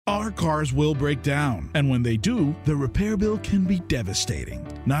Our cars will break down, and when they do, the repair bill can be devastating.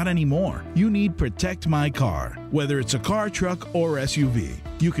 Not anymore. You need Protect My Car. Whether it's a car, truck, or SUV,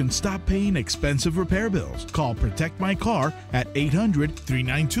 you can stop paying expensive repair bills. Call Protect My Car at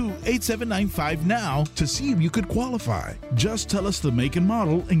 800-392-8795 now to see if you could qualify. Just tell us the make and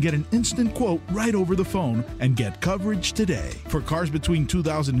model and get an instant quote right over the phone and get coverage today. For cars between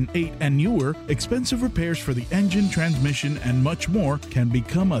 2008 and newer, expensive repairs for the engine, transmission, and much more can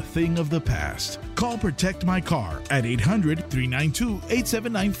become a thing of the past. Call Protect My Car at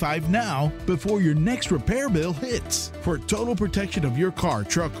 800-392-8795 now before your next repair bill hits. For total protection of your car,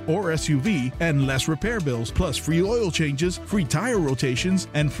 truck, or SUV and less repair bills, plus free oil changes, free tire rotations,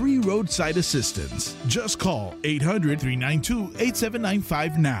 and free roadside assistance. Just call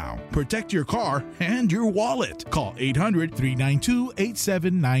 800-392-8795 now. Protect your car and your wallet. Call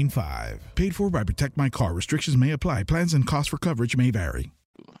 800-392-8795. Paid for by Protect My Car. Restrictions may apply. Plans and costs for coverage may vary.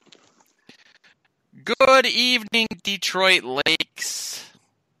 Good evening, Detroit Lakes.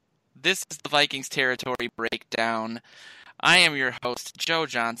 This is the Vikings Territory Breakdown. I am your host, Joe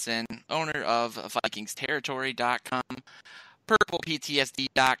Johnson, owner of VikingsTerritory.com,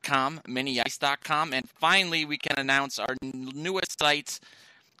 PurplePTSD.com, MiniIce.com, and finally we can announce our newest site,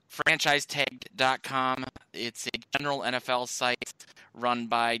 FranchiseTagged.com. It's a general NFL site run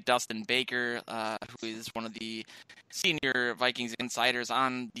by Dustin Baker, who is one of the senior Vikings insiders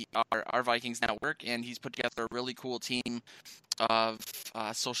on our Vikings network, and he's put together a really cool team of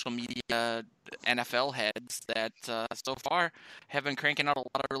social media NFL heads that so far have been cranking out a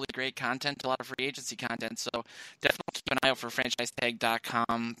lot of really great content, a lot of free agency content. So definitely keep an eye out for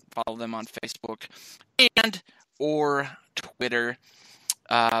FranchiseTag.com. Follow them on Facebook and or Twitter.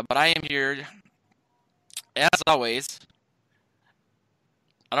 But I am here, as always.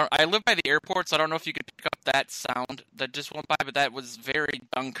 I live by the airport, so I don't know if you could pick up that sound that just went by, but that was very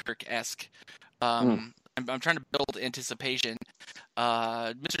Dunkirk-esque. I'm trying to build anticipation.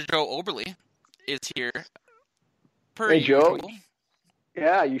 Mr. Joe Oberle is here. Hey, Joe.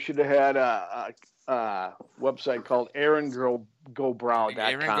 Yeah, you should have had a website called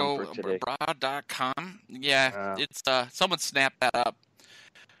AaronGoBrow.com for today. AaronGoBrow.com. Yeah, it's someone snapped that up,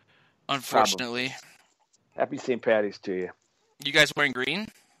 unfortunately. Probably. Happy St. Patty's to you. You guys wearing green?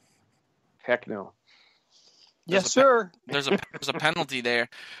 Heck no. Yes, sir. There's a penalty there.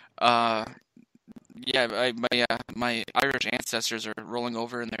 Yeah, my Irish ancestors are rolling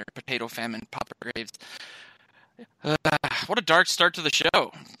over in their potato famine pauper graves. What a dark start to the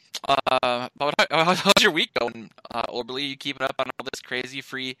show. How's your week going, Oberle? You keeping up on all this crazy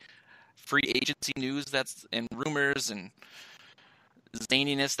free agency news and rumors and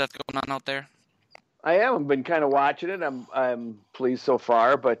zaniness that's going on out there? I am. I've been kind of watching it. I'm pleased so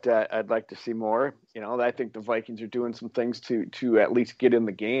far, but I'd like to see more. You know, I think the Vikings are doing some things to at least get in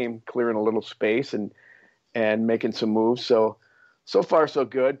the game, clearing a little space and making some moves. So far so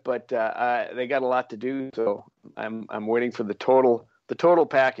good, but they got a lot to do. So I'm waiting for the total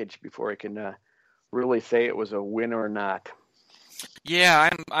package before I can really say it was a win or not. Yeah,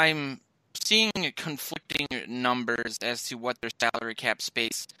 I'm seeing conflicting numbers as to what their salary cap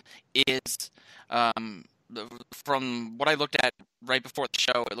space is. From what I looked at right before the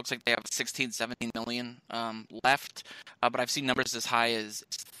show, it looks like they have 16, 17 million left, but I've seen numbers as high as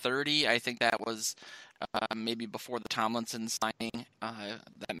 30. I think that was maybe before the Tomlinson signing.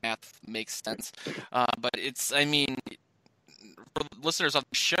 That math makes sense. But for listeners of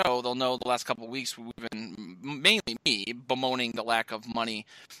the show, they'll know the last couple of weeks we've been, mainly me, bemoaning the lack of money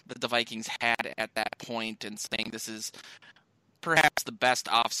that the Vikings had at that point and saying this is perhaps the best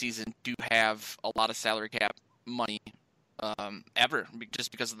offseason to have a lot of salary cap money ever,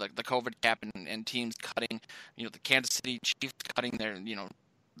 just because of the COVID cap and teams cutting, the Kansas City Chiefs cutting their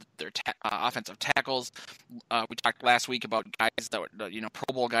offensive tackles. We talked last week about guys that were,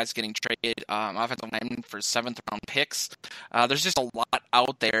 Pro Bowl guys getting traded, offensive linemen for 7th round picks. There's just a lot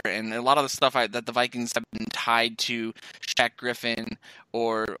out there, and a lot of the stuff that the Vikings have been tied to Shaq Griffin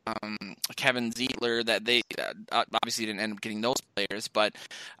or Kevin Zeitler, that they obviously didn't end up getting those players. But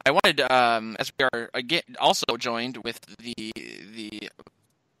I wanted, as we are again also joined with the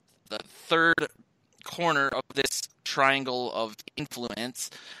third corner of this triangle of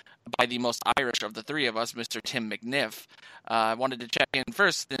influence by the most Irish of the three of us, Mr. Tim McNiff. I wanted to check in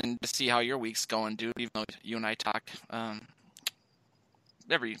first and to see how your week's going, dude, even though you and I talk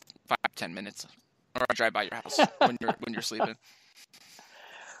every 5-10 minutes, or I drive by your house when you're sleeping.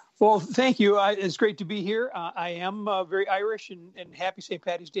 Well, thank you. It's great to be here. I am very Irish, and happy St.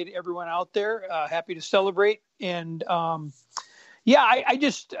 Patty's Day to everyone out there. Happy to celebrate. And, Yeah,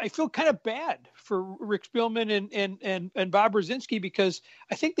 I feel kind of bad for Rick Spielman and Bob Brzezinski, because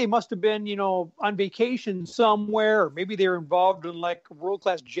I think they must have been, on vacation somewhere, or maybe they were involved in like a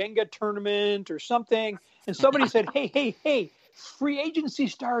world-class Jenga tournament or something. And somebody said, hey, free agency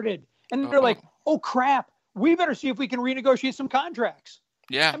started. And they're like, oh crap, we better see if we can renegotiate some contracts.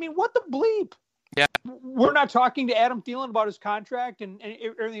 Yeah. I mean, what the bleep? Yeah. We're not talking to Adam Thielen about his contract and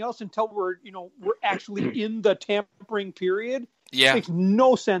everything else until we're actually in the tampering period. Yeah. It makes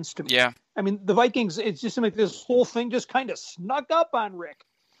no sense to me. Yeah. I mean, the Vikings, it's just like this whole thing just kind of snuck up on Rick.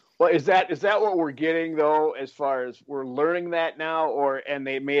 Well, is that what we're getting, though, as far as we're learning that now, and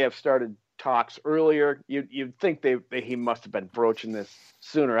they may have started talks earlier? You'd think he must have been broaching this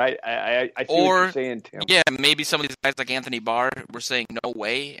sooner. I see what you're saying, Tim. Yeah, maybe some of these guys like Anthony Barr were saying no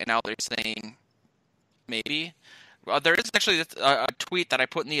way, and now they're saying maybe. There is actually a tweet that I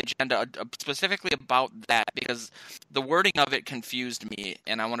put in the agenda specifically about that, because the wording of it confused me,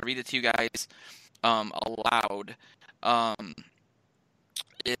 and I want to read it to you guys aloud.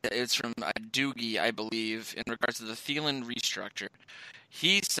 It's from Doogie, I believe, in regards to the Thielen restructure.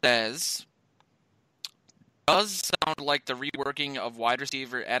 He says, does sound like the reworking of wide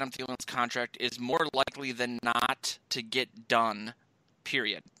receiver Adam Thielen's contract is more likely than not to get done,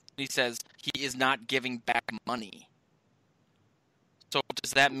 period. He says he is not giving back money. So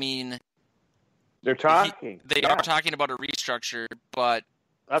does that mean they're talking? They are talking about a restructure, but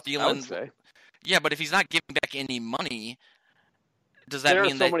Thielen, I would say. Yeah, but if he's not giving back any money, does that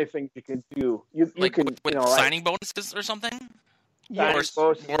mean there are so many things you can do? You can with signing bonuses or something, or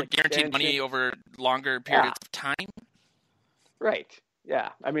more guaranteed money over longer periods of time. Right. Yeah.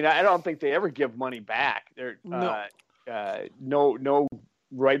 I mean, I don't think they ever give money back. They're no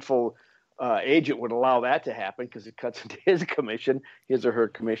rightful agent would allow that to happen, because it cuts into his or her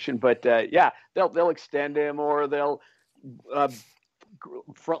commission. But they'll extend him, or they'll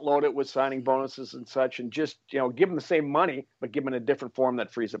front load it with signing bonuses and such, and just give him the same money, but give him in a different form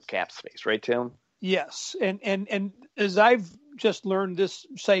that frees up cap space. Right, Tim? Yes, and as I've just learned this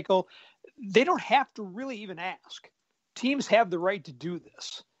cycle, they don't have to really even ask. Teams have the right to do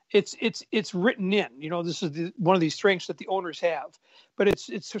this. It's written in. This is one of these strengths that the owners have, but it's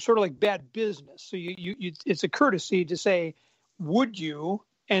sort of like bad business. So you it's a courtesy to say, would you?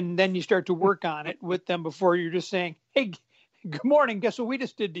 And then you start to work on it with them before you're just saying, hey, good morning, guess what we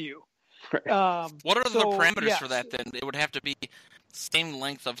just did to you? What are the parameters for that then? It would have to be same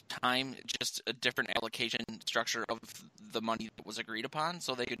length of time, just a different allocation structure of the money that was agreed upon,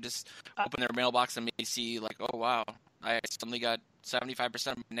 so they could just open their mailbox and maybe see like, oh wow, I suddenly got 75%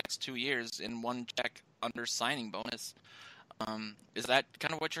 of my next 2 years in one check under signing bonus. Is that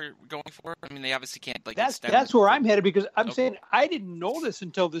kind of what you're going for? I mean, they obviously can't like. That's where I'm headed, because I'm saying I didn't know this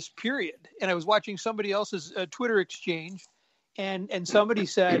until this period, and I was watching somebody else's Twitter exchange, and somebody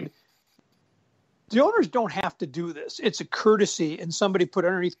said, the owners don't have to do this. It's a courtesy, and somebody put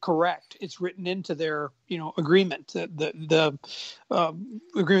underneath correct. It's written into their agreement, the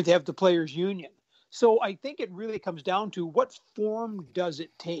agreement they have with the players' union. So I think it really comes down to what form does it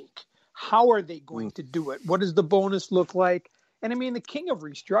take? How are they going to do it? What does the bonus look like? And I mean, the king of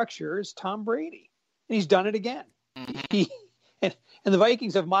restructure is Tom Brady, and he's done it again. And the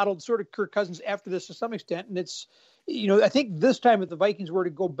Vikings have modeled sort of Kirk Cousins after this to some extent, and it's. I think this time if the Vikings were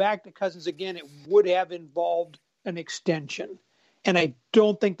to go back to Cousins again, it would have involved an extension. And I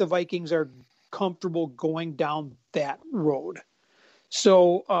don't think the Vikings are comfortable going down that road.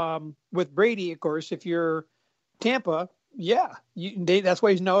 So with Brady, of course, if you're Tampa, that's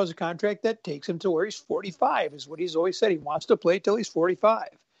why he's now has a contract that takes him to where he's 45, is what he's always said. He wants to play till he's 45.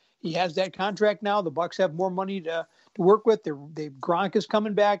 He has that contract now. The Bucs have more money to work with. Gronk is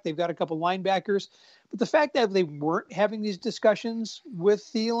coming back. They've got a couple linebackers. But the fact that they weren't having these discussions with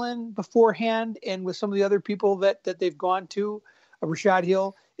Thielen beforehand and with some of the other people that they've gone to, Rashad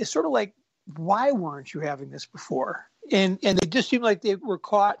Hill, is sort of like, why weren't you having this before? And they just seemed like they were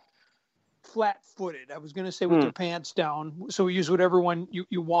caught flat-footed. I was going to say with their pants down. So we use whatever one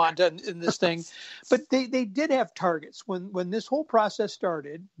you want in this thing. But they did have targets. When this whole process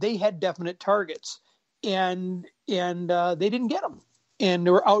started, they had definite targets. And they didn't get them. And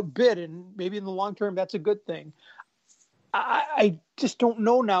they were outbid, and maybe in the long term, that's a good thing. I just don't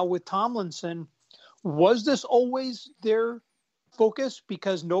know now with Tomlinson. Was this always their focus?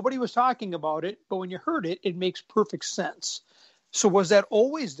 Because nobody was talking about it, but when you heard it, it makes perfect sense. So was that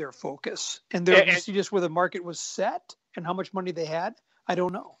always their focus? And they're just where the market was set and how much money they had? I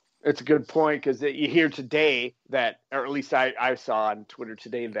don't know. It's a good point, because you hear today that, or at least I saw on Twitter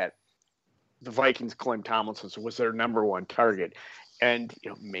today, that the Vikings claimed Tomlinson was their number one target. And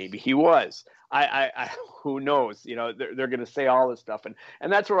maybe he was. who knows? They're going to say all this stuff,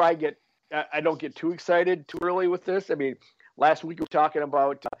 and that's where I don't get too excited too early with this. I mean, last week we were talking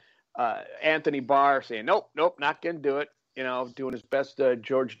about Anthony Barr saying, nope, not going to do it. Doing his best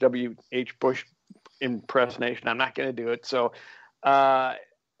George W.H. Bush impersonation. I'm not going to do it. So,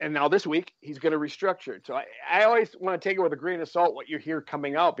 and now this week he's going to restructure it. So I always want to take it with a grain of salt what you hear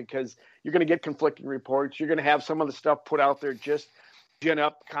coming out, because you're going to get conflicting reports. You're going to have some of the stuff put out there just gin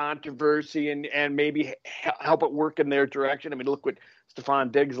up controversy and maybe help it work in their direction. I mean, look what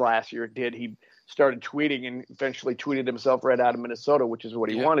Stephon Diggs last year did. He started tweeting and eventually tweeted himself right out of Minnesota, which is what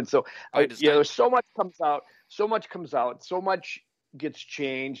he wanted. So, so much comes out, so much gets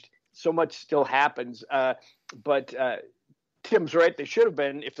changed, so much still happens. But Tim's right. They should have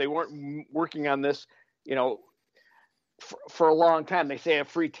been, if they weren't working on this, for a long time. They say a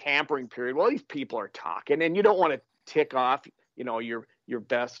free tampering period. Well, these people are talking, and you don't want to tick off, your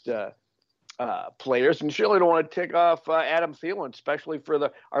best players, and you surely don't want to tick off Adam Thielen, especially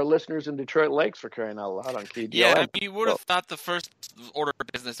for our listeners in Detroit Lakes, for crying out loud on KDLM. Yeah, you would have thought the first order of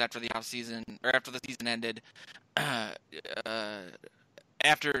business after the offseason, or after the season ended,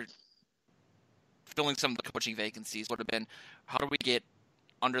 after filling some of the coaching vacancies, would have been, how do we get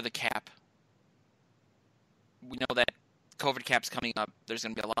under the cap? We know that COVID cap's coming up. There's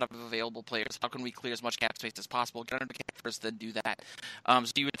going to be a lot of available players. How can we clear as much cap space as possible? Get under the cap first, then do that.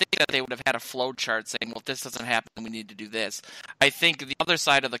 So you would think that they would have had a flow chart saying, well, if this doesn't happen, we need to do this. I think the other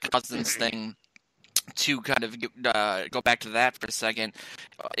side of the Cousins thing, to kind of go back to that for a second,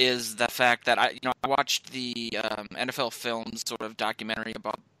 is the fact that I watched the NFL Films sort of documentary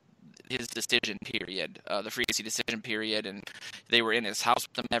about his decision period, the free agency decision period, and they were in his house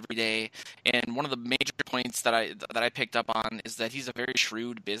with him every day. And one of the major points that I picked up on is that he's a very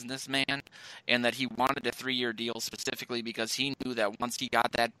shrewd businessman, and that he wanted a 3-year deal specifically because he knew that once he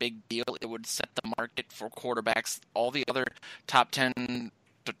got that big deal, it would set the market for quarterbacks. All the other top 10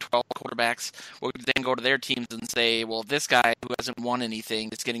 to 12 quarterbacks would then go to their teams and say, well, this guy who hasn't won anything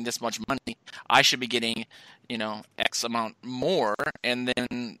is getting this much money, I should be getting, X amount more. And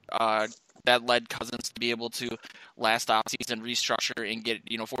then that led Cousins to be able to last offseason restructure and get,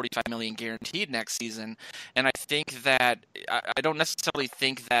 $45 million guaranteed next season. And I think that I don't necessarily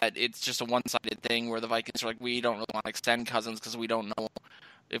think that it's just a one-sided thing where the Vikings are like, we don't really want to extend Cousins because we don't know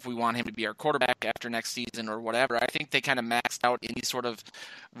if we want him to be our quarterback after next season or whatever. I think they kind of maxed out any sort of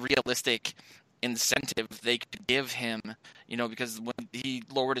realistic incentive they could give him, because when he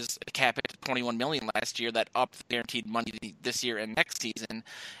lowered his cap hit to $21 million last year, that upped the guaranteed money this year and next season,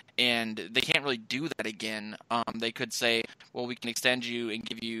 and they can't really do that again. They could say, well, we can extend you and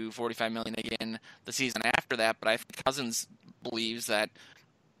give you $45 million again the season after that, but I think Cousins believes that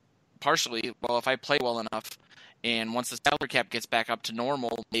partially, well, if I play well enough, and once the salary cap gets back up to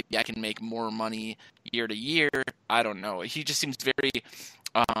normal, maybe I can make more money year to year. I don't know. He just seems very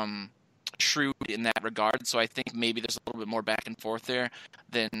shrewd in that regard. So I think maybe there's a little bit more back and forth there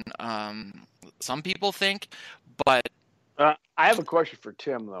than some people think. But I have a question for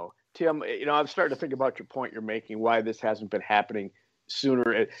Tim, though. Tim, I'm starting to think about your point you're making, why this hasn't been happening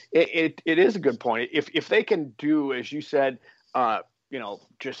sooner. It is a good point. If they can do, as you said,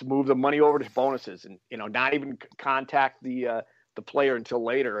 just move the money over to bonuses and, not even contact the player until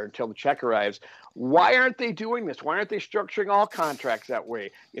later or until the check arrives. Why aren't they doing this? Why aren't they structuring all contracts that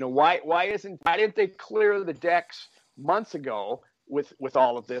way? Why didn't they clear the decks months ago with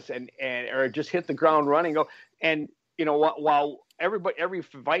all of this or just hit the ground running? And, while every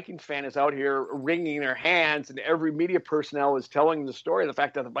Vikings fan is out here wringing their hands and every media personnel is telling the story of the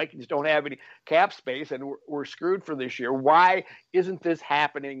fact that the Vikings don't have any cap space and we're screwed for this year. Why isn't this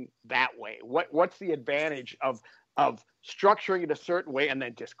happening that way? What's the advantage of structuring it a certain way and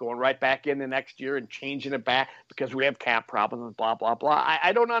then just going right back in the next year and changing it back because we have cap problems and blah, blah, blah?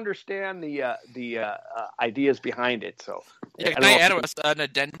 I don't understand the ideas behind it. So yeah, can I add an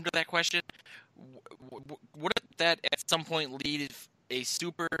addendum to that question? Wouldn't that at some point lead a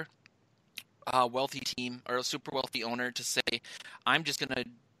super wealthy team or a super wealthy owner to say, I'm just going to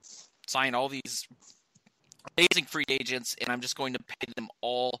sign all these amazing free agents and I'm just going to pay them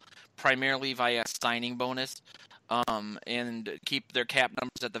all primarily via signing bonus and keep their cap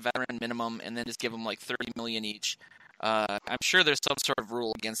numbers at the veteran minimum and then just give them like $30 million each? I'm sure there's some sort of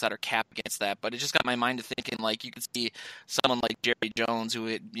rule against that or cap against that, but it just got my mind to thinking like you could see someone like Jerry Jones who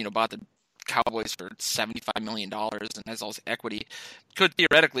had, bought the Cowboys for $75 million and has all this equity, could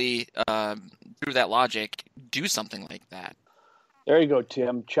theoretically, through that logic, do something like that. There you go,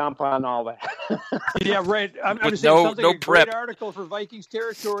 Tim. Chomp on all that. Yeah, right. I'm just saying something a great article for Vikings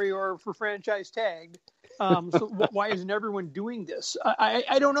territory or for franchise tagged. So why isn't everyone doing this?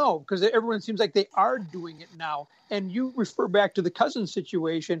 I don't know, because everyone seems like they are doing it now. And you refer back to the Cousins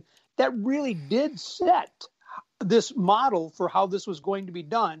situation. That really did set this model for how this was going to be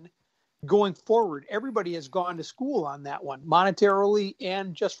done going forward. Everybody has gone to school on that one, monetarily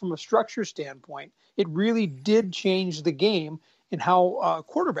and just from a structure standpoint. It really did change the game in how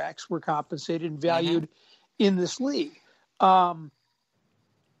quarterbacks were compensated and valued in this league. But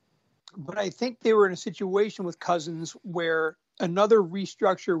I think they were in a situation with Cousins where another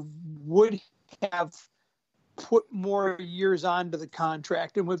restructure would have put more years onto the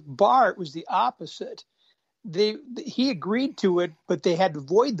contract. And with Barr, it was the opposite. He agreed to it, but they had to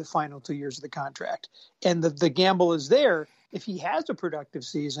void the final 2 years of the contract. And the gamble is there. If he has a productive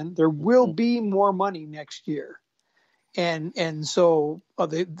season, there will be more money next year. And so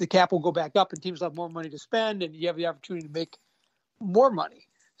the cap will go back up and teams will have more money to spend, and you have the opportunity to make more money.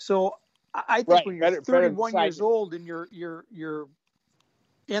 So I think when you're 31 years old and you're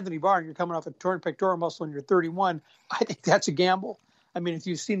Anthony Barr and you're coming off a torn pectoral muscle and you're 31, I think that's a gamble. I mean, if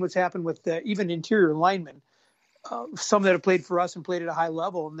you've seen what's happened with even interior linemen, some that have played for us and played at a high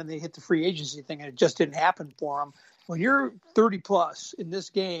level, and then they hit the free agency thing and it just didn't happen for them. When you're 30 plus in this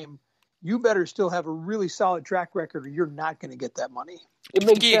game, you better still have a really solid track record or you're not going to get that money. It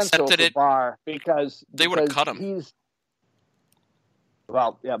makes sense though for Barr because they would have cut him.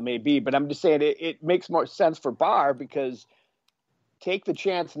 Well, yeah, maybe, but I'm just saying it makes more sense for Barr because take the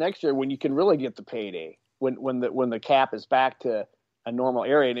chance next year when you can really get the payday, when the cap is back to a normal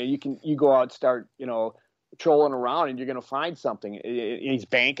area, and you go out and start, trolling around and you're going to find something. He's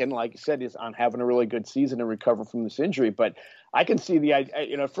banking, like you said, is on having a really good season and recover from this injury. But I can see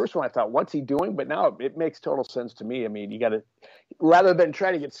first one I thought, what's he doing? But now it makes total sense to me. I mean, you got to, rather than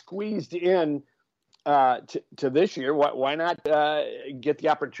try to get squeezed in to this year, why not get the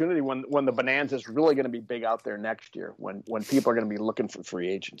opportunity when the bonanza is really going to be big out there next year, when people are going to be looking for free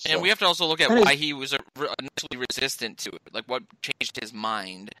agents. And we have to also look at why he was initially resistant to it, like what changed his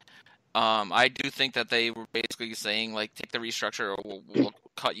mind. I do think that they were basically saying, like, take the restructure or we'll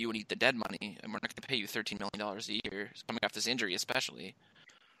cut you and eat the dead money, and we're not going to pay you $13 million a year coming off this injury especially.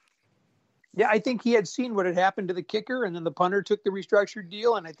 Yeah, I think he had seen what had happened to the kicker, and then the punter took the restructured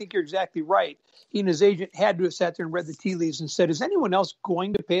deal, and I think you're exactly right. He and his agent had to have sat there and read the tea leaves and said, is anyone else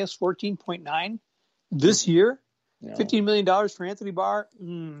going to pay us $14.9 this year? No. $15 million for Anthony Barr?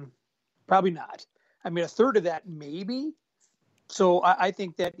 Probably not. I mean, a third of that maybe. So I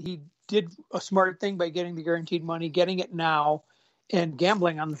think that he did a smart thing by getting the guaranteed money, getting it now, and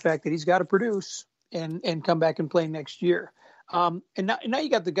gambling on the fact that he's got to produce and come back and play next year. And now you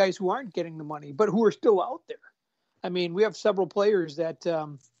got the guys who aren't getting the money, but who are still out there. I mean, we have several players that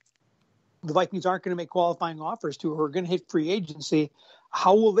the Vikings aren't going to make qualifying offers to, who are going to hit free agency.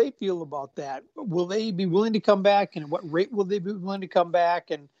 How will they feel about that? Will they be willing to come back, and at what rate will they be willing to come back?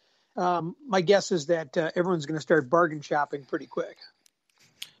 And my guess is that everyone's going to start bargain shopping pretty quick.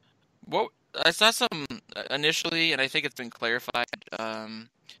 Well, I saw some initially, and I think it's been clarified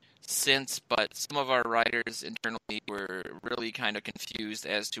since, but some of our writers internally were really kind of confused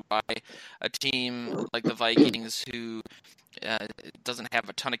as to why a team like the Vikings, who doesn't have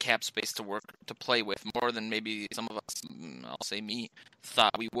a ton of cap space to play with, more than maybe some of us, I'll say me,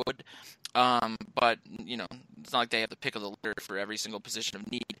 thought we would. But it's not like they have the pick of the litter for every single position of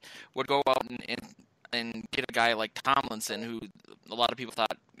need, would go out and get a guy like Tomlinson, who a lot of people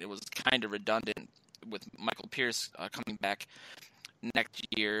thought it was kind of redundant with Michael Pierce coming back next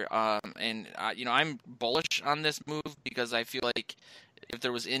year. I'm bullish on this move because I feel like if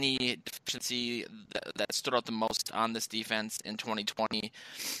there was any deficiency that stood out the most on this defense in 2020,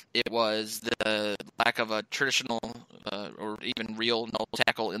 it was the lack of a traditional or even real nose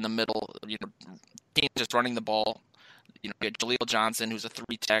tackle in the middle. Teams just running the ball. You had Jaleel Johnson, who's a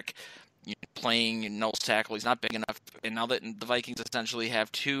 3-tech, playing nose tackle. He's not big enough. And now that the Vikings essentially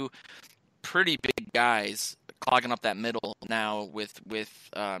have two pretty big guys clogging up that middle now with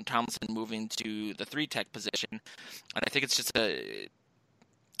Tomlinson moving to the 3-tech position. And I think it's just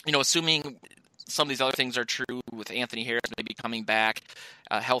assuming some of these other things are true with Anthony Harris maybe coming back,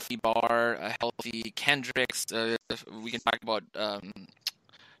 a healthy Barr, a healthy Kendricks. We can talk about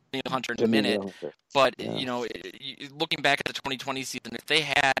Daniel Hunter in a minute. But, looking back at the 2020 season, if they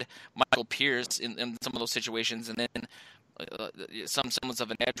had Michael Pierce in some of those situations and then some semblance of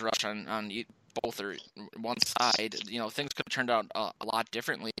an edge rush on both or one side, things could have turned out a lot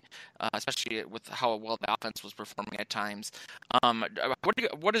differently, especially with how well the offense was performing at times.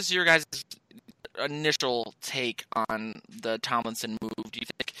 What is your guys' initial take on the Tomlinson move? Do you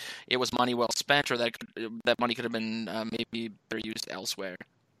think it was money well spent, or that money could have been maybe better used elsewhere?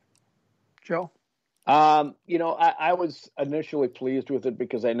 Joe? I was initially pleased with it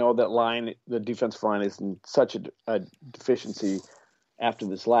because I know that the defensive line is in such a deficiency after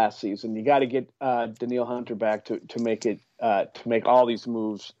this last season. You got to get Danielle Hunter back to make it to make all these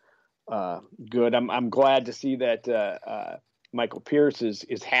moves good. I'm glad to see that Michael Pierce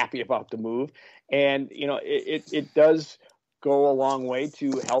is happy about the move, and it does go a long way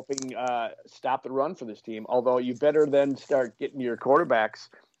to helping stop the run for this team. Although you better then start getting your quarterbacks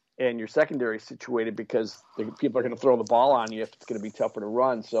and your secondary situated because people are going to throw the ball on you if it's going to be tougher to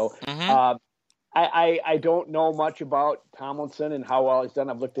run. So I don't know much about Tomlinson and how well he's done.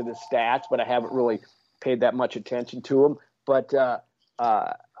 I've looked at his stats, but I haven't really paid that much attention to him. But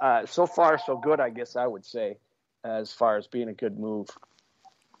so far, so good, I guess I would say, as far as being a good move.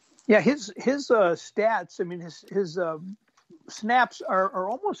 Yeah, his stats, I mean, his snaps are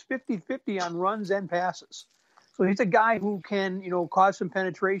almost 50-50 on runs and passes. So he's a guy who can, cause some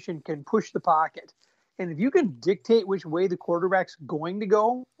penetration, can push the pocket. And if you can dictate which way the quarterback's going to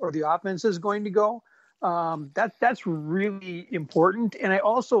go or the offense is going to go, that's really important. And I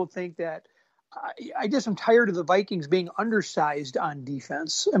also think that I'm tired of the Vikings being undersized on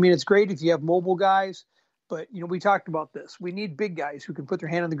defense. I mean, it's great if you have mobile guys, but, we talked about this. We need big guys who can put their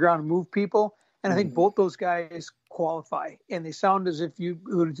hand on the ground and move people. And I think both those guys qualify. And they sound as if you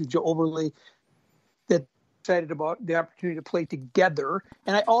alluded to Joe Overly, that excited about the opportunity to play together.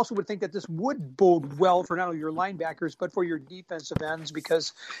 And I also would think that this would bode well for not only your linebackers, but for your defensive ends,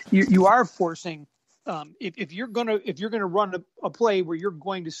 because you are forcing if you're gonna run a play where you're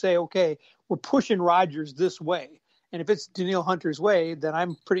going to say, okay, we're pushing Rodgers this way. And if it's Danielle Hunter's way, then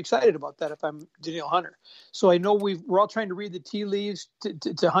I'm pretty excited about that if I'm Danielle Hunter. So I know we're all trying to read the tea leaves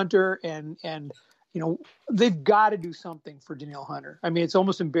to Hunter, and they've got to do something for Danielle Hunter. I mean, it's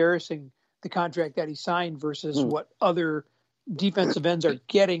almost embarrassing, the contract that he signed versus what other defensive ends are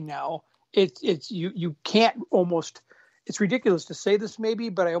getting now. You can't almost. It's ridiculous to say this maybe,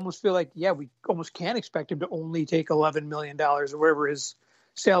 but I almost feel like, we almost can't expect him to only take $11 million or whatever his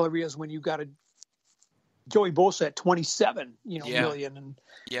salary is when you got a Joey Bosa at 27, million. And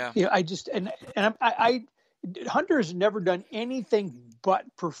I just, I Hunter has never done anything but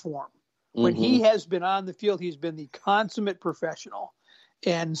perform. When he has been on the field, he's been the consummate professional.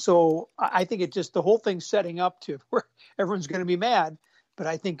 And so I think it just, the whole thing's setting up to where everyone's going to be mad, but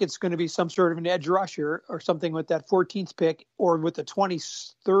I think it's going to be some sort of an edge rusher or something with that 14th pick or with the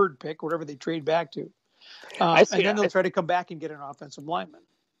 23rd pick, whatever they trade back to. And then they'll try to come back and get an offensive lineman.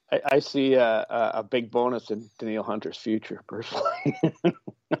 I see a big bonus in Danielle Hunter's future, personally.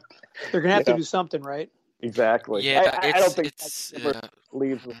 They're going to have to do something, right? Exactly. Yeah, I don't think he ever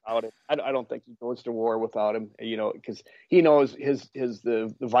leaves without it. I don't think he goes to war without him, because he knows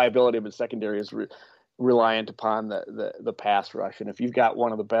the viability of his secondary is reliant upon the pass rush. And if you've got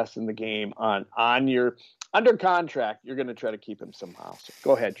one of the best in the game on your under contract, you're going to try to keep him somehow. So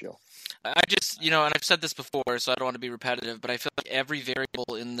go ahead, Joe. I just, and I've said this before, so I don't want to be repetitive, but I feel like every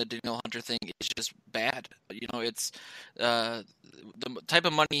variable in the Danielle Hunter thing is just bad. It's the type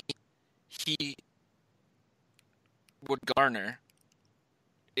of money he would garner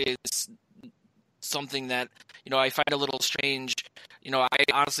is something that, I find a little strange. I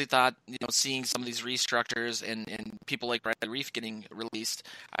honestly thought, seeing some of these restructures and people like Bradley Reef getting released,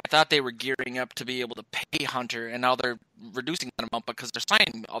 I thought they were gearing up to be able to pay Hunter, and now they're reducing that amount because they're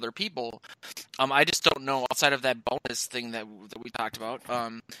signing other people. I just don't know, outside of that bonus thing that we talked about,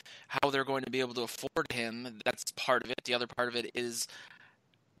 how they're going to be able to afford him. That's part of it. The other part of it is,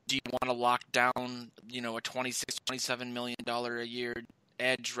 do you want to lock down, a $26, $27 million a year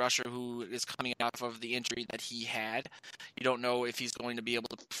edge rusher who is coming off of the injury that he had? You don't know if he's going to be able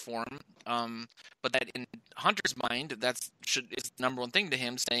to perform. But that in Hunter's mind, is the number one thing to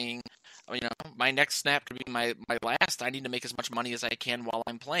him, saying, my next snap could be my last. I need to make as much money as I can while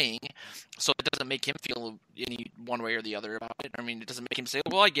I'm playing. So it doesn't make him feel any one way or the other about it. I mean, it doesn't make him say,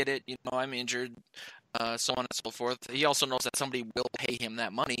 well, I get it. I'm injured, so on and so forth. He also knows that somebody will pay him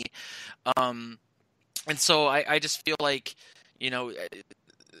that money. And so I just feel like,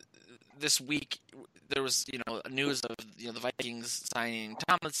 this week there was, news of, the Vikings signing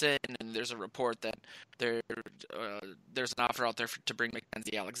Tomlinson, and there's a report that there's an offer out there to bring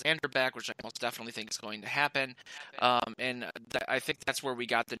Mackenzie Alexander back, which I most definitely think is going to happen. And I think that's where we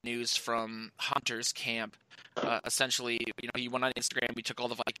got the news from Hunter's camp. Essentially, he went on Instagram, we took all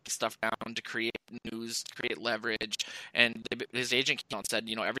the Viking stuff down to create news, to create leverage, and his agent came out and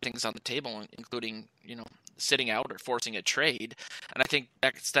said, everything's on the table, including, sitting out or forcing a trade. And I think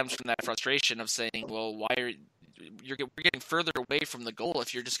that stems from that frustration of saying, well, why are we're getting further away from the goal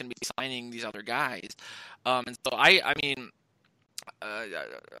if you're just going to be signing these other guys. And so I mean,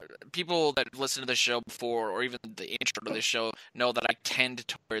 people that listen to the show before, or even the intro to the show, know that I tend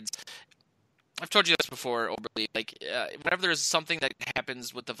towards. I've told you this before, Oberly. Like, whenever there's something that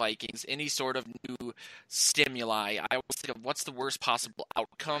happens with the Vikings, any sort of new stimuli, I always think of what's the worst possible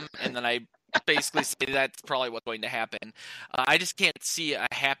outcome, and then I basically say that's probably what's going to happen. I just can't see a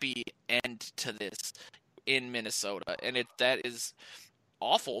happy end to this in Minnesota, and that is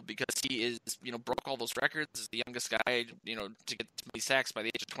awful because he is, broke all those records. Is the youngest guy, to get as many sacks by the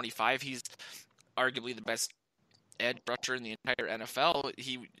age of 25. He's arguably the best edge rusher in the entire NFL.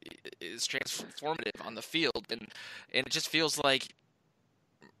 He is transformative on the field, and it just feels like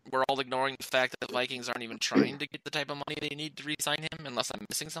we're all ignoring the fact that the Vikings aren't even trying to get the type of money they need to re-sign him, unless I'm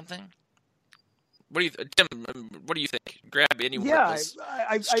missing something. Tim? What do you think? Grab any one of those.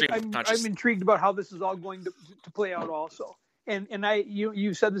 I'm intrigued about how this is all going to play out, also. And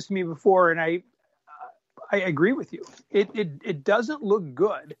you said this to me before, and I agree with you. It doesn't look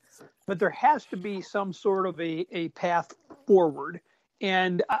good, but there has to be some sort of a path forward.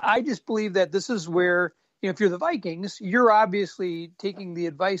 And I just believe that this is where, if you're the Vikings, you're obviously taking the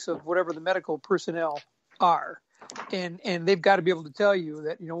advice of whatever the medical personnel are. And they've got to be able to tell you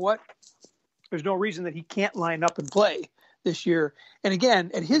that, what, there's no reason that he can't line up and play this year. And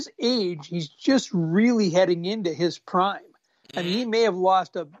again, at his age, he's just really heading into his prime. I mean, he may have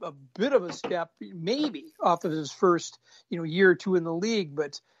lost a bit of a step, maybe off of his first, year or two in the league,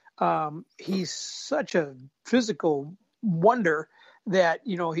 but he's such a physical wonder that,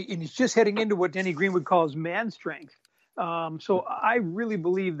 he's just heading into what Denny Greenwood calls man strength. So I really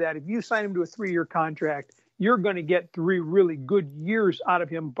believe that if you sign him to a 3-year contract, you're going to get 3 really good years out of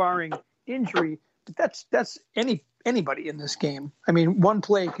him, barring injury. But that's anybody in this game. I mean, one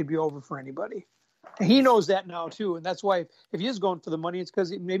play could be over for anybody. And he knows that now too, and that's why if he is going for the money, it's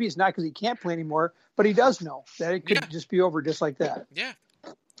because maybe it's not because he can't play anymore, but he does know that it could just be over just like that. Yeah.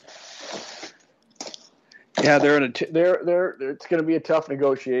 Yeah, it's going to be a tough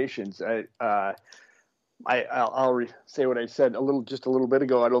negotiations. I'll say what I said just a little bit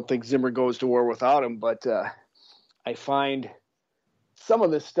ago. I don't think Zimmer goes to war without him, but I find some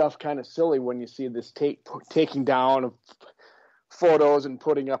of this stuff kind of silly when you see this taking down of photos and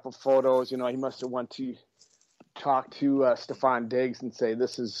putting up of photos. He must have went to talk to Stephon Diggs and say,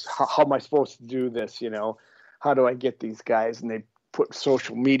 this is how am I supposed to do this? How do I get these guys? And they put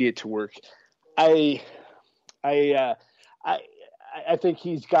social media to work. I think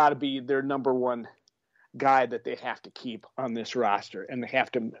he's got to be their number one guy that they have to keep on this roster, and they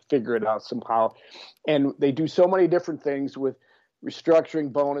have to figure it out somehow. And they do so many different things with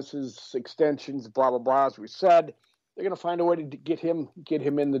restructuring, bonuses, extensions, blah, blah, blah. As we said, they're going to find a way to get him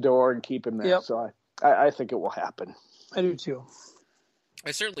in the door and keep him there. Yep. So I think it will happen. I do too.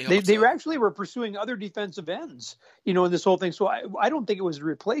 I certainly hope they actually were pursuing other defensive ends, in this whole thing. So I don't think it was to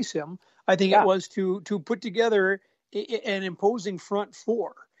replace him. I think it was to put together an imposing front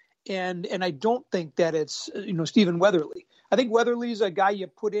four. And I don't think that it's, Stephen Weatherly. I think Weatherly's a guy you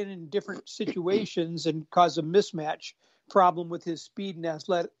put in different situations and cause a mismatch problem with his speed and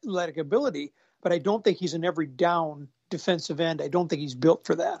athletic ability. But I don't think he's an every down defensive end. I don't think he's built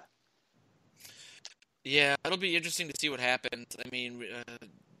for that. Yeah, it'll be interesting to see what happens. I mean,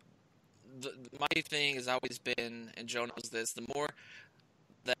 my thing has always been, and Joe knows this, the more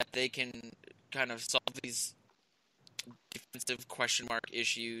that they can kind of solve these defensive question mark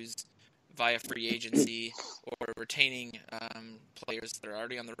issues via free agency or retaining players that are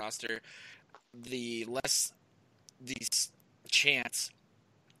already on the roster, the less the chance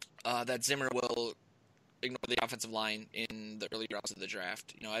that Zimmer will ignore the offensive line in the early rounds of the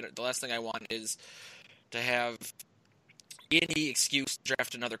draft. The last thing I want is to have any excuse to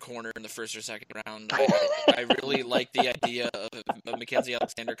draft another corner in the first or second round. I really like the idea of Mackenzie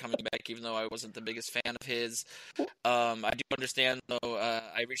Alexander coming back, even though I wasn't the biggest fan of his. I do understand, though,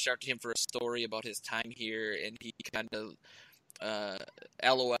 I reached out to him for a story about his time here, and he kind of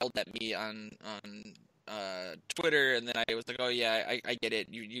LOL'd at me on Twitter, and then I was like, oh yeah, I get it.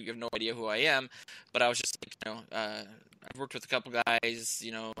 You have no idea who I am, but I was just like, I've worked with a couple guys,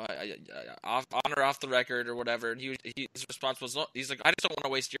 on or off the record or whatever, and his response was, he's like, I just don't want to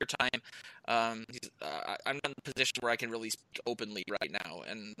waste your time. I'm not in a position where I can really speak openly right now.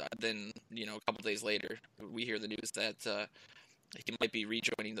 And then, a couple days later, we hear the news that he might be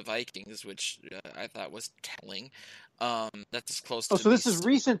rejoining the Vikings, which I thought was telling. That's as close to. So this is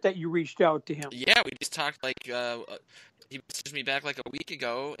recent that you reached out to him. Yeah, we just talked he messaged me back like a week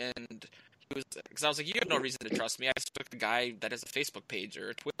ago, and because I was like, you have no reason to trust me. I just took the guy that has a Facebook page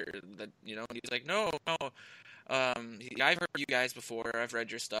or a Twitter that, and he was like, no, I've heard you guys before. I've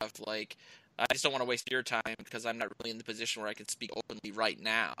read your stuff. Like, I just don't want to waste your time because I'm not really in the position where I can speak openly right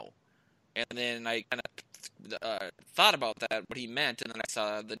now. And then I kind of thought about that, what he meant, and then I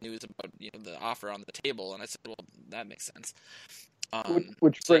saw the news about the offer on the table, and I said, well, that makes sense.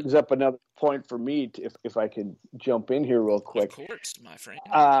 Which brings up another point for me, if I could jump in here real quick. Of course, my friend.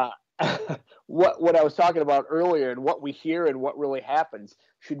 What I was talking about earlier, and what we hear and what really happens.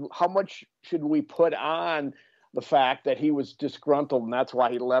 How much should we put on the fact that he was disgruntled and that's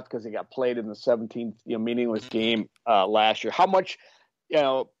why he left, because he got played in the 17th meaningless game last year? How much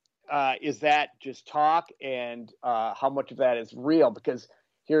is that just talk, and how much of that is real? Because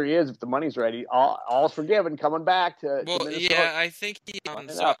here he is, if the money's ready, all's forgiven, coming back to Minnesota. Yeah, I think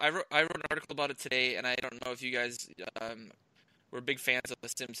I wrote an article about it today, and I don't know if you guys were big fans of The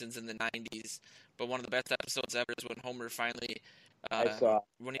Simpsons in the 90s, but one of the best episodes ever is when Homer finally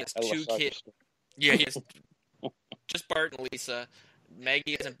when he has two kids. Yeah, he has just Bart and Lisa.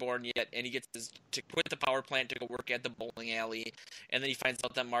 Maggie isn't born yet, and he gets to quit the power plant to go work at the bowling alley, and then he finds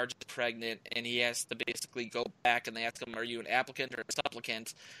out that Marge is pregnant, and he has to basically go back, and they ask him, are you an applicant or a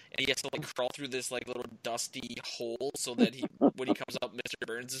supplicant? And he has to crawl through this little dusty hole so that when he comes up, Mr.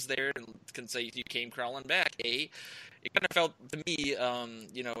 Burns is there and can say, you came crawling back, eh? It kind of felt to me,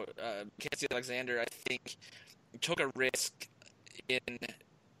 Casey Alexander, I think, took a risk in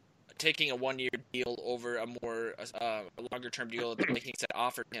taking a one-year deal over a longer-term deal that the Vikings had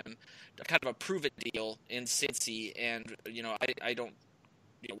offered him, kind of a prove-it deal in Cincy. And I don't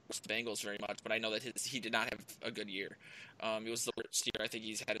watch the Bengals very much, but I know that he did not have a good year. It was the worst year I think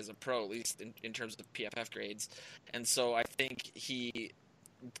he's had as a pro, at least in terms of PFF grades. And so I think he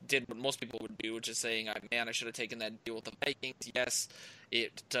did what most people would do, which is saying, I should have taken that deal with the Vikings. Yes,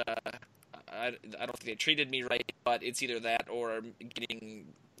 I don't think they treated me right, but it's either that or getting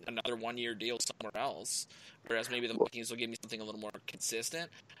another one-year deal somewhere else, whereas maybe the Vikings will give me something a little more consistent.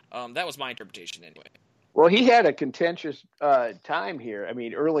 That was my interpretation anyway. Well, he had a contentious time here. I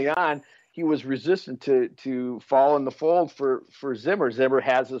mean, early on, he was resistant to fall in the fold for Zimmer. Zimmer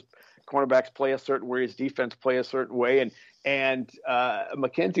has his cornerbacks play a certain way, his defense play a certain way, and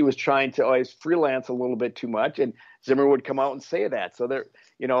McKenzie was trying to always freelance a little bit too much, and Zimmer would come out and say that. So there,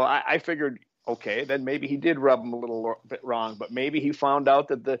 I figured, okay, then maybe he did rub him a little bit wrong, but maybe he found out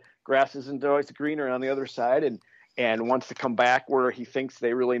that the grass isn't always greener on the other side, and wants to come back where he thinks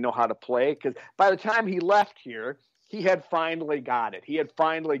they really know how to play. Because by the time he left here, he had finally got it. He had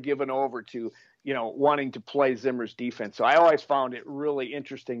finally given over to wanting to play Zimmer's defense. So I always found it really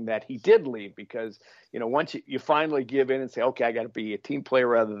interesting that he did leave, because once you finally give in and say, okay, I got to be a team player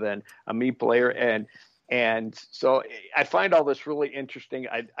rather than a me player, and so I find all this really interesting.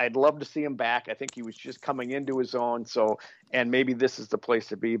 I'd love to see him back. I think he was just coming into his own. So, and maybe this is the place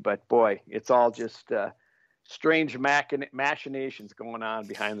to be. But boy, it's all just strange machinations going on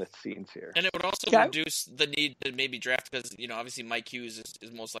behind the scenes here. And it would also reduce the need to maybe draft, because obviously Mike Hughes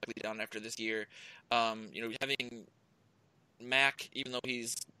is most likely down after this year. Having Mac, even though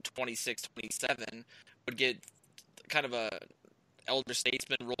he's 26, 27, would get kind of a elder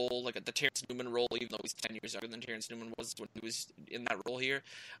statesman role, like the Terrence Newman role, even though he's 10 years younger than Terrence Newman was when he was in that role here.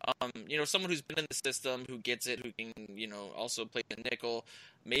 Someone who's been in the system, who gets it, who can, also play the nickel,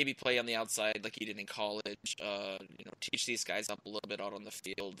 maybe play on the outside like he did in college, teach these guys up a little bit out on the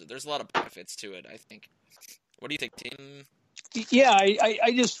field. There's a lot of benefits to it, I think. What do you think, Tim? Yeah,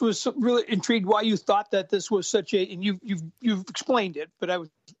 I just was really intrigued why you thought that this was such a, and you've explained it, but I was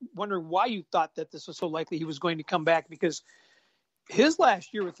wondering why you thought that this was so likely he was going to come back, because his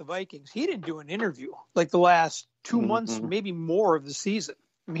last year with the Vikings, he didn't do an interview like the last 2 months, maybe more of the season.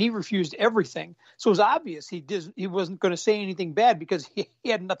 I mean, he refused everything. So it was obvious he wasn't going to say anything bad, because he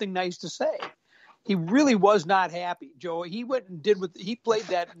had nothing nice to say. He really was not happy, Joe. He went and he played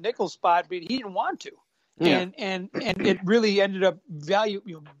that nickel spot, but he didn't want to. Yeah. And it really ended up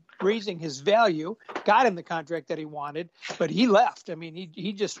raising his value, got him the contract that he wanted, but he left. I mean,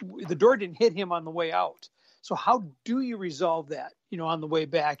 he just, the door didn't hit him on the way out. So how do you resolve that, on the way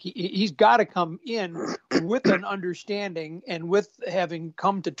back? He's got to come in with an understanding and with having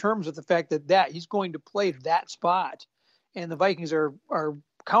come to terms with the fact that he's going to play that spot. And the Vikings are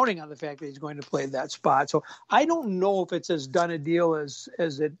counting on the fact that he's going to play that spot. So I don't know if it's as done a deal as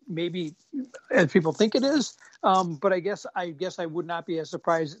it maybe as people think it is. But I guess I would not be as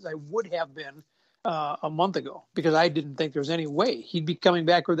surprised as I would have been a month ago, because I didn't think there was any way he'd be coming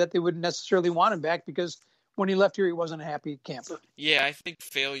back, or that they wouldn't necessarily want him back, because when he left here, he wasn't a happy camper. Yeah, I think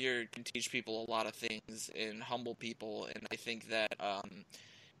failure can teach people a lot of things and humble people. And I think that,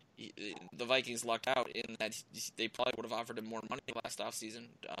 the Vikings lucked out in that they probably would have offered him more money last offseason,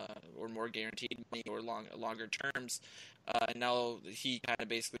 or more guaranteed money or longer terms. And now he kind of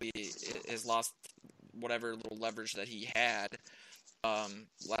basically has lost whatever little leverage that he had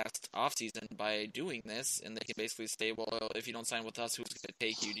last offseason by doing this, and they can basically say, well, if you don't sign with us, who's going to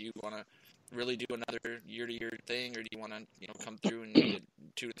take you? Do you want to really do another year-to-year thing, or do you want to come through and get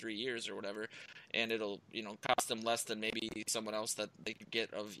 2 to 3 years or whatever, and it'll cost them less than maybe someone else that they could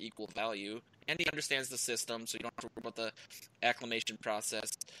get of equal value. And he understands the system, so you don't have to worry about the acclimation process.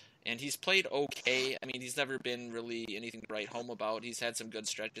 And he's played okay. I mean, he's never been really anything to write home about. He's had some good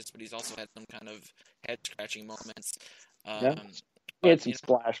stretches, but he's also had some kind of head-scratching moments. He had some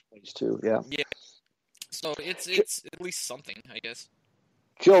splash plays too. Yeah. Yeah. So it's at least something, I guess.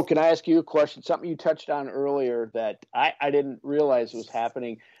 Joe, can I ask you a question? Something you touched on earlier that I didn't realize was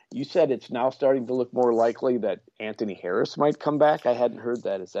happening. You said it's now starting to look more likely that Anthony Harris might come back. I hadn't heard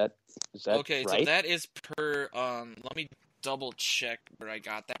that. Is that okay? Right? So that is per. Let me double check where I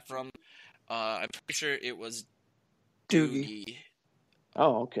got that from. I'm pretty sure it was Doogie.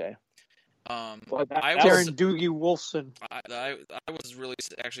 Oh, okay. Darren Doogie Wolfson. I was really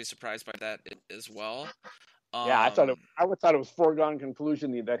actually surprised by that as well. Yeah, I thought it was foregone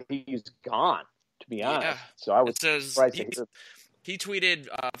conclusion that he's gone, to be honest. Yeah. So I was surprised to hear. He tweeted,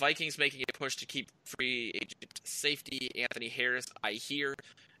 Vikings making a push to keep free agent safety Anthony Harris, I hear.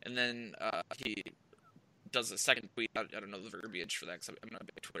 And then he does a second tweet. I don't know the verbiage for that because I'm not a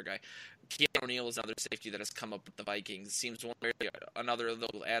big Twitter guy. Keanu O'Neal is another safety that has come up with the Vikings. It seems one way or another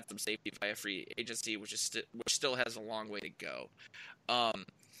they'll add some safety via free agency, which still has a long way to go.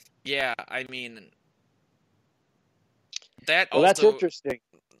 Yeah, I mean... That's interesting.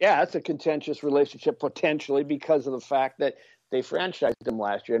 Yeah, that's a contentious relationship potentially because of the fact that they franchised him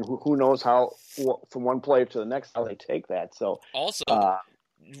last year, and who knows how from one player to the next how they take that. So also, I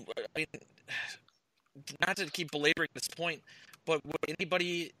mean, not to keep belaboring this point, but would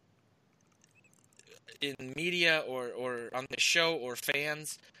anybody in media or on the show or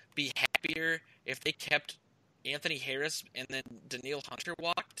fans be happier if they kept Anthony Harris and then Danielle Hunter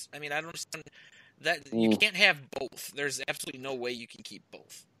walked? I mean, I don't understand. That you can't have both. There's absolutely no way you can keep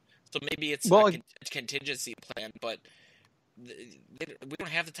both. So maybe it's a contingency plan, but we don't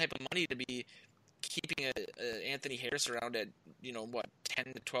have the type of money to be keeping a Anthony Harris around at $10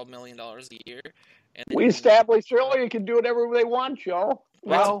 to $12 million a year. And we established earlier you can do whatever they want, Joe.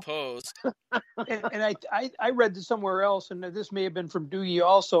 I suppose. and I read this somewhere else, and this may have been from Doogie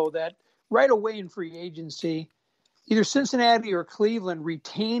also, that right away in free agency, either Cincinnati or Cleveland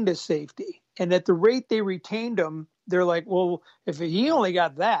retained a safety. And at the rate they retained him, they're like, well, if he only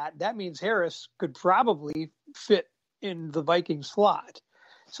got that means Harris could probably fit in the Vikings slot.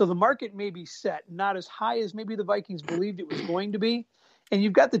 So the market may be set, not as high as maybe the Vikings believed it was going to be. And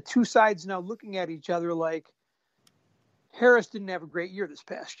you've got the two sides now looking at each other like, Harris didn't have a great year this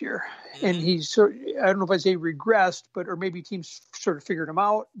past year. Mm-hmm. And he's I don't know if I'd say regressed, or maybe teams sort of figured him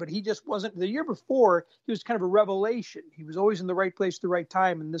out, but he just wasn't. The year before, he was kind of a revelation. He was always in the right place at the right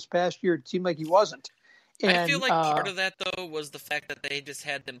time. And this past year, it seemed like he wasn't. And, I feel like part of that, though, was the fact that they just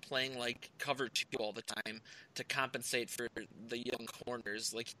had them playing like cover 2 all the time to compensate for the young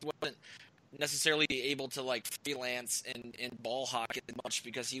corners. Like, he wasn't necessarily able to like freelance and ball hawk it much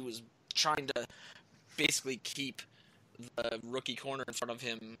because he was trying to basically keep the rookie corner in front of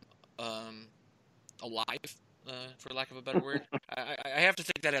him alive, for lack of a better word. I have to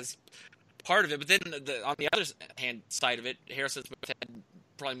think that as part of it. But then on the other hand side of it, Harrison's had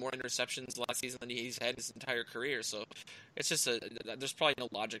probably more interceptions last season than he's had his entire career. So it's just there's probably no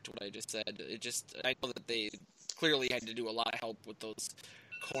logic to what I just said. I know that they clearly had to do a lot of help with those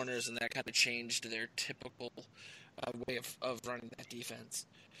corners, and that kind of changed their typical way of running that defense.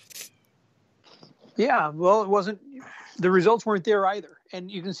 Yeah, well, it wasn't. The results weren't there either,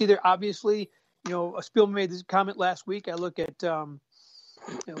 and you can see there. Obviously, Spielman made this comment last week. I look at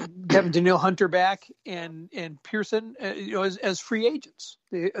having Danielle Hunter back and Pearson, as free agents.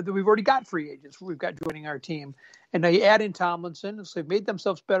 We've already got free agents. We've got joining our team, and they add in Tomlinson, so they've made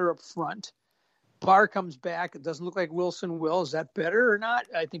themselves better up front. Barr comes back. It doesn't look like Wilson will. Is that better or not?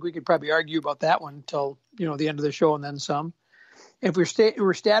 I think we could probably argue about that one until the end of the show and then some. If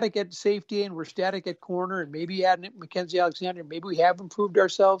we're static at safety and we're static at corner and maybe adding Mackenzie Alexander, maybe we have improved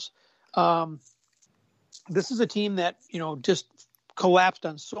ourselves. This is a team that, just collapsed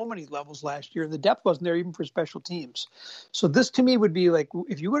on so many levels last year, and the depth wasn't there even for special teams. So this to me would be like,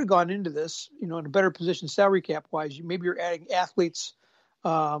 if you would have gone into this, in a better position salary cap wise, maybe you're adding athletes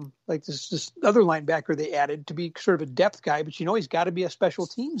like this other linebacker they added to be sort of a depth guy, but he's got to be a special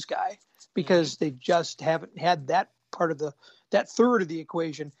teams guy because they just haven't had that part of that third of the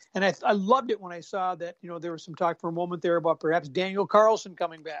equation. And I loved it when I saw that, there was some talk for a moment there about perhaps Daniel Carlson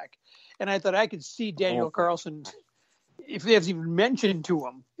coming back. And I thought I could see Daniel Carlson, if they haven't even mentioned to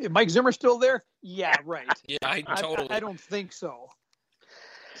him. Is Mike Zimmer still there? Yeah, right. Yeah, I don't think so.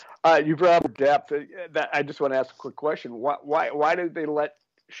 You brought up depth. I just want to ask a quick question. Why did they let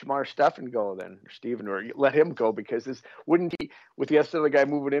Shamar Stephen go then, or Steven, or let him go? Because wouldn't he, with the other guy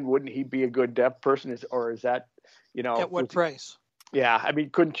moving in, wouldn't he be a good depth person? Or is that, at what price? Yeah, I mean,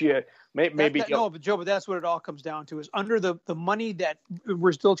 couldn't you maybe? No, but Joe, that's what it all comes down to is under the money that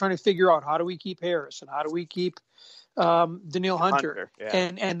we're still trying to figure out. How do we keep Harris and how do we keep Daniil Hunter, yeah.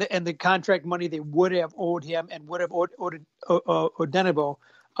 and the contract money they would have owed him and would have owed Odenigbo,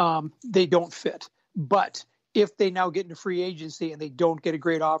 they don't fit. But if they now get into free agency and they don't get a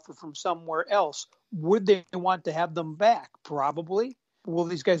great offer from somewhere else, would they want to have them back? Probably. Will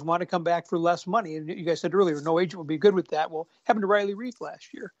these guys want to come back for less money? And you guys said earlier, no agent would be good with that. Well, happened to Riley Reef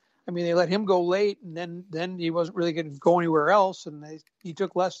last year. I mean, they let him go late, and then he wasn't really going to go anywhere else, and he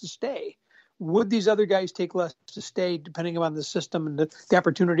took less to stay. Would these other guys take less to stay, depending on the system and the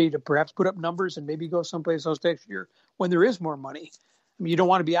opportunity to perhaps put up numbers and maybe go someplace else next year when there is more money? I mean, you don't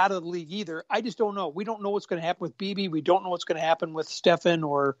want to be out of the league either. I just don't know. We don't know what's going to happen with Beebe. We don't know what's going to happen with Stefan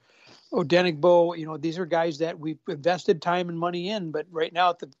or Odenigbo. These are guys that we've invested time and money in, but right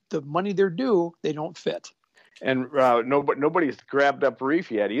now, the money they're due, they don't fit. And nobody's grabbed up Reef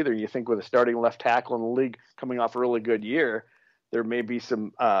yet either. You think with a starting left tackle in the league coming off a really good year, there may be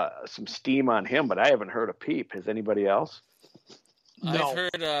some steam on him, but I haven't heard a peep. Has anybody else? No. I've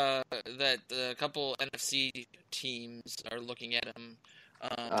heard that a couple NFC teams are looking at him.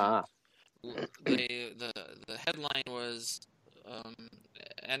 The headline was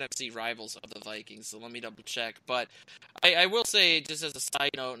NFC rivals of the Vikings, so let me double check. But I will say, just as a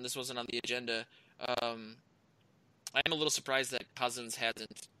side note, and this wasn't on the agenda, I am a little surprised that Cousins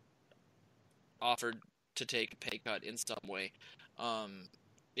hasn't offered to take a pay cut in some way.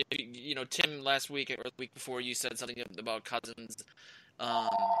 Tim, last week or the week before, you said something about Cousins,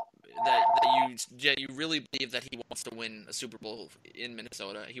 that you really believe that he wants to win a Super Bowl in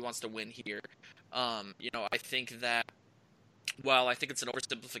Minnesota. He wants to win here. I think that while I think it's an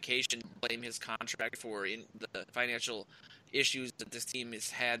oversimplification to blame his contract for the financial issues that this team has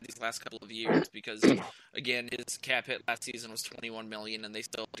had these last couple of years, because again, his cap hit last season was $21 million, and they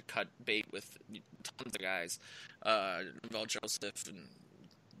still had to cut bait with tons of guys, Vel Joseph and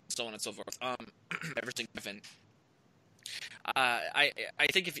so on and so forth. Everson Griffin. I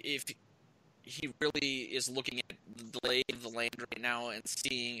think if he really is looking at the lay of the land right now and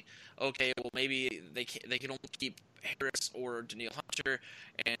seeing, okay, well maybe they can only keep Harris or Daniil Hunter,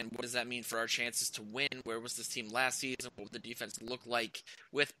 and what does that mean for our chances to win? Where was this team last season? What would the defense look like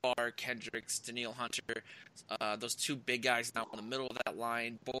with Barr, Kendricks, Daniil Hunter, those two big guys now in the middle of that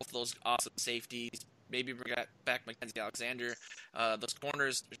line, both those awesome safeties, maybe bring back Mackenzie Alexander. Those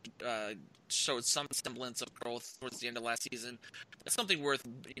corners showed some semblance of growth towards the end of last season. That's something worth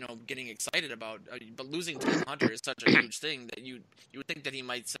getting excited about. But losing Daniil Hunter is such a huge thing that you would think that he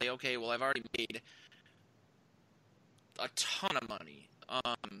might say, okay, well, I've already made a ton of money.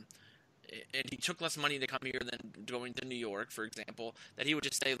 And he took less money to come here than going to New York, for example, that he would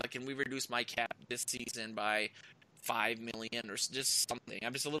just say, like, can we reduce my cap this season by $5 million or just something?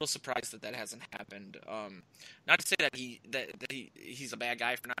 I'm just a little surprised that hasn't happened. Not to say that he's a bad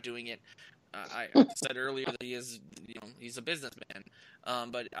guy for not doing it. I said earlier that he is, he's a businessman.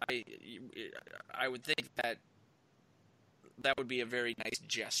 But I would think that would be a very nice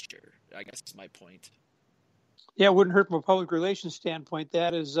gesture, I guess is my point. Yeah, it wouldn't hurt from a public relations standpoint.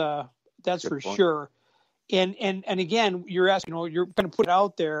 That's good for point. Sure. And again, you're asking, you're going to put it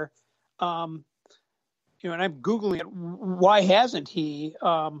out there. And I'm Googling it. Why hasn't he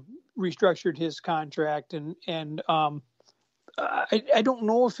restructured his contract? And I don't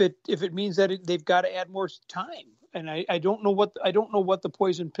know if it means that they've got to add more time. And I don't know what the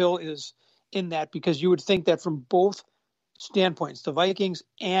poison pill is in that, because you would think that from both standpoints, the Vikings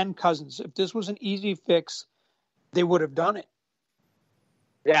and Cousins, if this was an easy fix, they would have done it.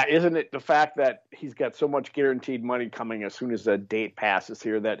 Yeah, isn't it the fact that he's got so much guaranteed money coming as soon as the date passes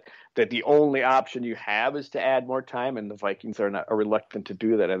here that the only option you have is to add more time, and the Vikings are reluctant to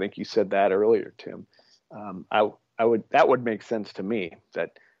do that. I think you said that earlier, Tim. That would make sense to me.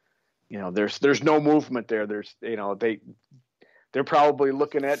 That there's no movement there. They're probably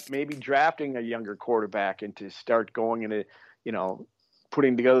looking at maybe drafting a younger quarterback and to start going into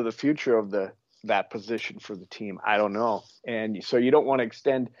putting together the future of that position for the team. I don't know. And so you don't want to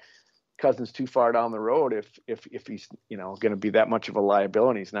extend Cousins too far down the road if he's, going to be that much of a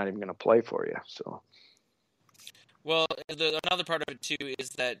liability. He's not even going to play for you. So. Well, another part of it too is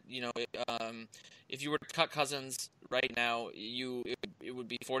that if you were to cut Cousins right now, it would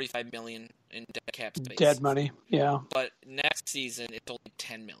be $45 million in dead cap space. Dead money, yeah. But next season it's only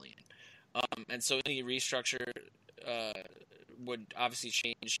 $10 million, and so any restructure would obviously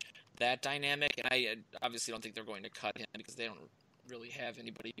change that dynamic. And I obviously don't think they're going to cut him because they don't really have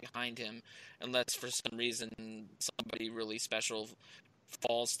anybody behind him, unless for some reason somebody really special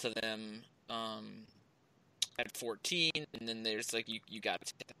falls to them. At 14, and then there's like you got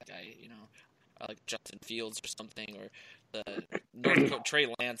to take that guy, like Justin Fields or something, or the North Dakota Trey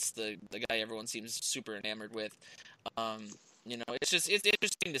Lance, the guy everyone seems super enamored with. It's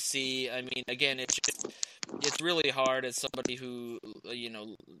interesting to see. I mean, again, it's really hard as somebody who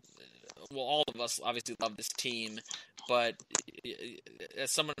all of us obviously love this team, but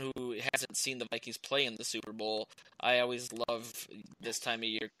as someone who hasn't seen the Vikings play in the Super Bowl, I always love this time of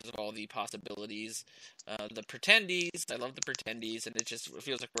year because of all the possibilities. The pretendies, I love the pretendies, and it just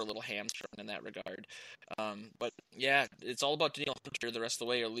feels like we're a little hamstrung in that regard. But yeah, it's all about Danielle Hunter the rest of the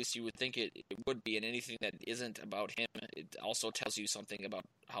way, or at least you would think it would be, and anything that isn't about him, it also tells you something about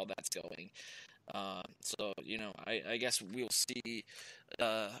how that's going. So I guess we'll see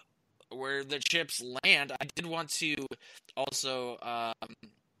where the chips land. I did want to also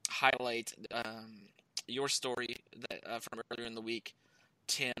highlight your story that from earlier in the week,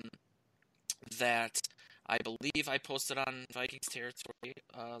 Tim, that I believe I posted on Vikings Territory.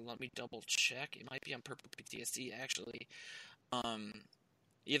 Let me double check. It might be on Purple PTSD, actually.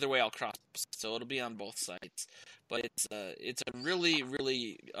 Either way, I'll cross, so it'll be on both sites. But it's a really,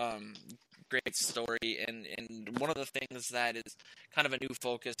 really great story, and one of the things that is kind of a new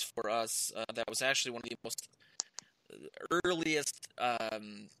focus for us, that was actually one of the most earliest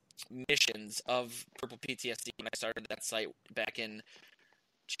missions of Purple PTSD when I started that site back in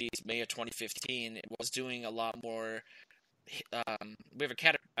May of 2015. It was doing a lot more. We have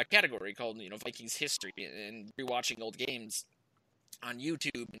a category called Vikings history, and rewatching old games on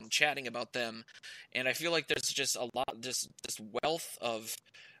YouTube and chatting about them, and I feel like there's just a lot, this wealth of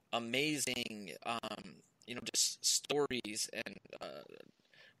amazing, just stories and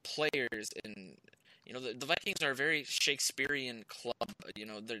players, and the Vikings are a very Shakespearean club.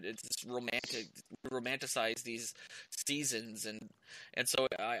 It's romantic, romanticize these seasons, and so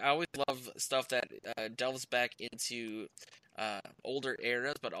I always love stuff that delves back into older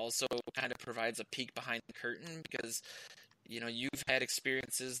eras, but also kind of provides a peek behind the curtain, because you've had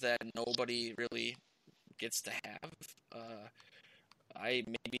experiences that nobody really gets to have. I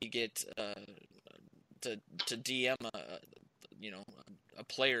maybe get to DM a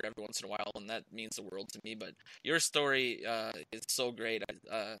player every once in a while, and that means the world to me. But your story is so great,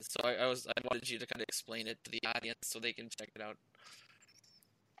 so I wanted you to kind of explain it to the audience so they can check it out.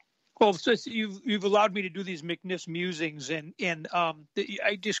 Well, so you've allowed me to do these McNiss musings, and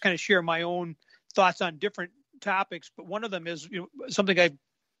I just kind of share my own thoughts on different topics, but one of them is something I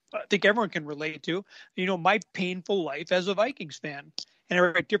think everyone can relate to. My painful life as a Vikings fan, and I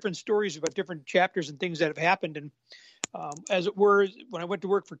write different stories about different chapters and things that have happened. And as it were, when I went to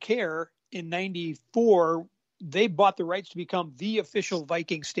work for CARE in '94, they bought the rights to become the official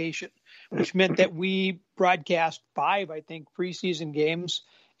Viking station, which meant that we broadcast 5, I think, preseason games,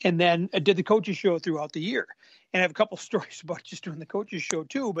 and then did the coaches show throughout the year. And I have a couple stories about just doing the coaches show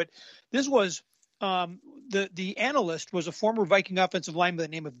too. But this was the analyst was a former Viking offensive lineman by the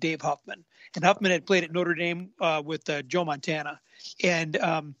name of Dave Huffman, and Huffman had played at Notre Dame with Joe Montana, and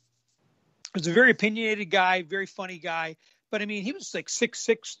was a very opinionated guy, very funny guy. But I mean, he was like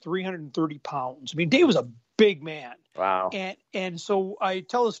 6'6", 330 pounds. I mean, Dave was a big man. Wow. And so I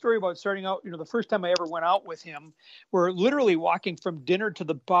tell a story about starting out. The first time I ever went out with him, we're literally walking from dinner to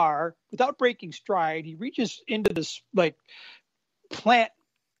the bar without breaking stride. He reaches into this like plant,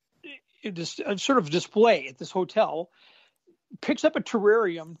 this sort of display at this hotel, picks up a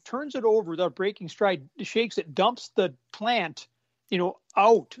terrarium, turns it over without breaking stride, shakes it, dumps the plant,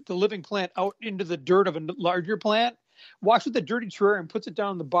 out, the living plant out into the dirt of a larger plant, walks with the dirty terrarium, puts it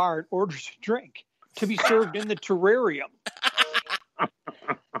down in the bar, and orders a drink to be served in the terrarium.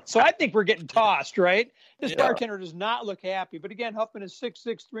 So I think we're getting tossed, right? This bartender does not look happy. But again, Huffman is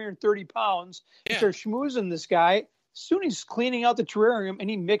 6'6", 330 pounds. He starts schmoozing this guy. Soon he's cleaning out the terrarium, and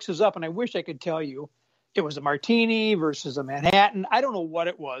he mixes up. And I wish I could tell you it was a martini versus a Manhattan. I don't know what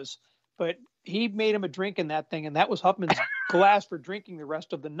it was, but he made him a drink in that thing, and that was Huffman's glass for drinking the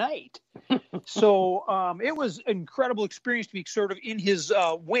rest of the night. So it was an incredible experience to be sort of in his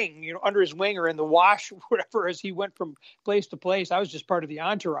wing, under his wing or in the wash, whatever, as he went from place to place. I was just part of the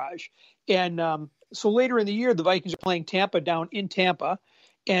entourage. And so later in the year, the Vikings are playing Tampa down in Tampa.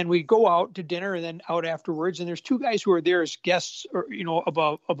 And we go out to dinner and then out afterwards. And there's two guys who are there as guests, or of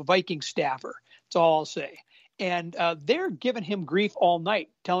a Viking staffer. That's all I'll say. And they're giving him grief all night,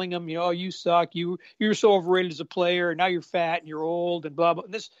 telling him, oh, you suck. You're so overrated as a player. Now you're fat and you're old and blah blah.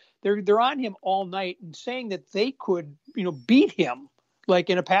 They're on him all night and saying that they could beat him like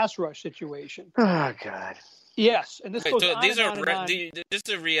in a pass rush situation. Oh God. Yes, and this goes on these and are on and on. Just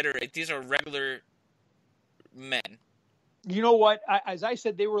to reiterate, these are regular men. You know what? As I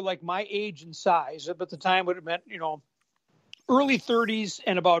said, they were like my age and size, but at the time would have meant early 30s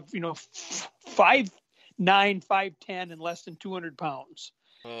and about 5'9", 5'10", and less than 200 pounds.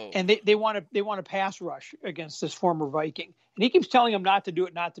 Oh. And they want to pass rush against this former Viking, and he keeps telling them not to do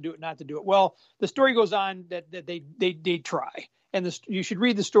it, not to do it, not to do it. Well, the story goes on that they try, and you should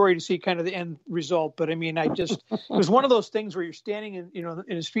read the story to see kind of the end result. But I mean, it was one of those things where you're standing in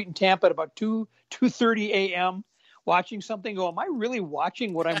a street in Tampa at about 2:30 a.m. watching something. Go, am I really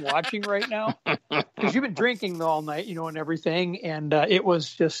watching what I'm watching right now? Because you've been drinking all night, and everything, and it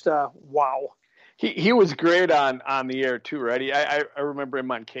was just wow. He was great on the air too, right? I remember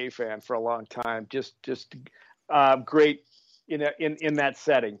him on KFan for a long time. Just great in that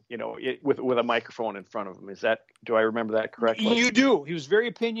setting, with a microphone in front of him. Do I remember that correctly? You do. He was very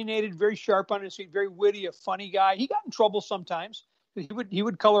opinionated, very sharp on his feet, very witty, a funny guy. He got in trouble sometimes. He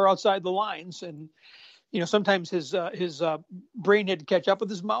would color outside the lines, and sometimes his brain had to catch up with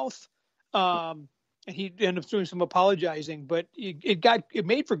his mouth. And he ended up doing some apologizing, but it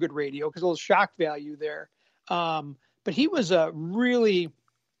made for good radio because a little shock value there. But he was a really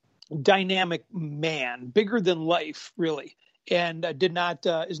dynamic man, bigger than life, really, and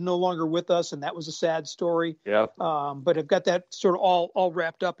is no longer with us, and that was a sad story. Yeah. But I've got that sort of all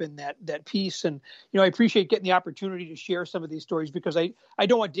wrapped up in that piece, and I appreciate getting the opportunity to share some of these stories because I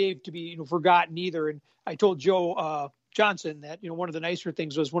don't want Dave to be forgotten either. And I told Joe Johnson that one of the nicer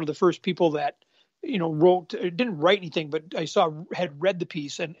things was one of the first people that didn't write anything, but I had read the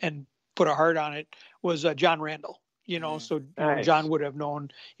piece and put a heart on it was John Randall. So nice. John would have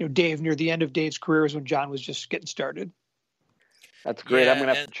known Dave near the end of Dave's career is when John was just getting started. That's great. Yeah, I'm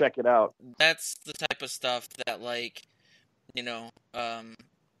gonna have to check it out. That's the type of stuff that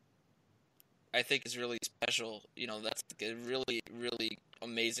I think is really special. That's a really, really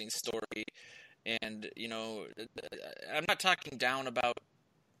amazing story. And, I'm not talking down about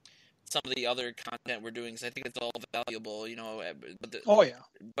some of the other content we're doing because I think it's all valuable,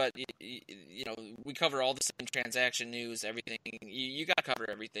 But we cover all the same transaction news, everything. You got to cover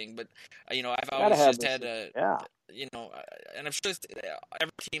everything, but I've always just had and I'm sure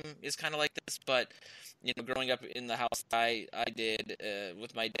every team is kind of like this, but growing up in the house I did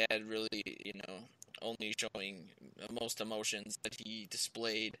with my dad, really, only showing most emotions that he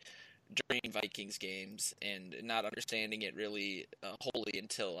displayed during Vikings games and not understanding it really wholly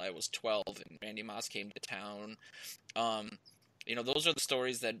until I was 12 and Randy Moss came to town. Those are the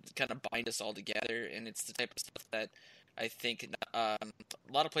stories that kind of bind us all together, and it's the type of stuff that I think a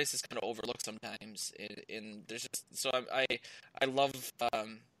lot of places kind of overlook sometimes. And there's just I love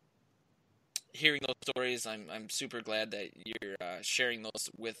hearing those stories. I'm super glad that you're sharing those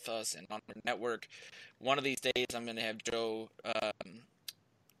with us and on our network. One of these days, I'm going to have Joe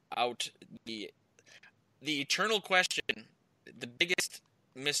out the eternal question, the biggest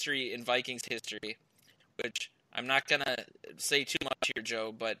mystery in Vikings history, which I'm not going to say too much here,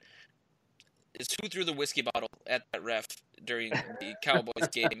 Joe, but is who threw the whiskey bottle at that ref during the Cowboys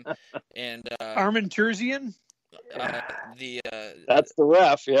game. And Armin Terzian? That's the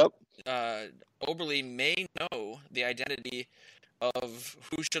ref, yep. Oberle may know the identity of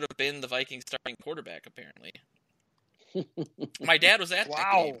who should have been the Vikings starting quarterback, apparently. My dad was at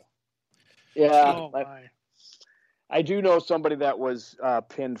that game. Yeah. I do know somebody that was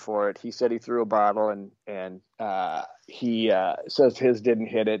pinned for it. He said he threw a bottle and he says his didn't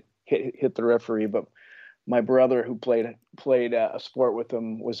hit the referee, but my brother who played a sport with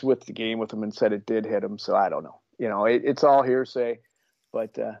him was with the game with him and said it did hit him. So I don't know. It's all hearsay,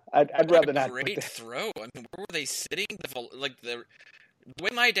 but I'd rather not. Great throw. I mean, where were they sitting? The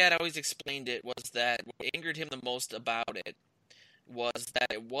way my dad always explained it was that what angered him the most about it was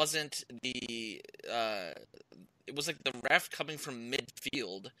that it wasn't it was like the ref coming from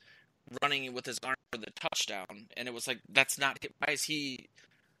midfield running with his arm for the touchdown, and it was like, that's not, why is he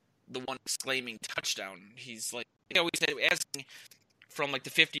the one exclaiming touchdown? He's like, he said, asking from like the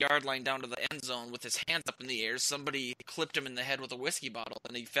 50-yard line down to the end zone with his hands up in the air, somebody clipped him in the head with a whiskey bottle,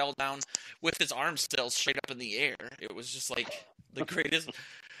 and he fell down with his arms still straight up in the air. It was just like the greatest.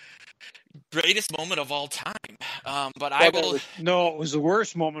 Greatest moment of all time. But I will. No, it was the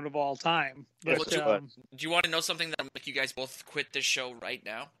worst moment of all time. But, do you want to know something that'll make you guys both quit this show right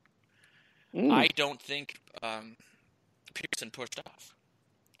now? Mm. I don't think Pearson pushed off.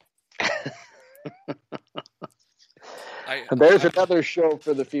 There's another show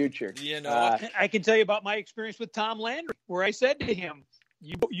for the future. You know, I can tell you about my experience with Tom Landry, where I said to him,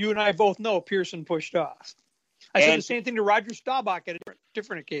 "You and I both know Pearson pushed off." I said the same thing to Roger Staubach at a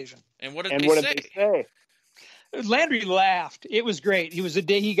different occasion. And what did they say? Landry laughed. It was great. It was the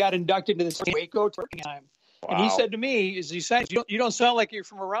day he got inducted into the Waco time. Wow. And he said to me, you don't sound like you're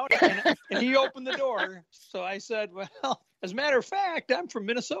from around here. And he opened the door. So I said, well, as a matter of fact, I'm from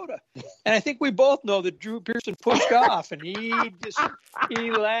Minnesota. And I think we both know that Drew Pearson pushed off. And he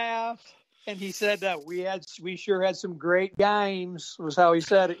laughed. And he said that we sure had some great games, was how he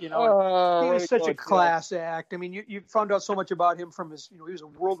said it. You know, he was such a class act. I mean, you found out so much about him from his, he was a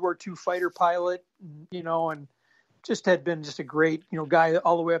World War II fighter pilot, and just had been just a great, guy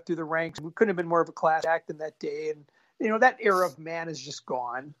all the way up through the ranks. We couldn't have been more of a class act than that day. And, that era of man is just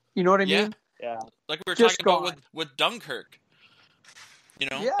gone. You know what I mean? Yeah. Like we were just talking about with Dunkirk,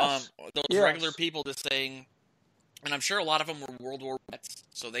 Yes. Those regular people just saying, and I'm sure a lot of them were World War vets,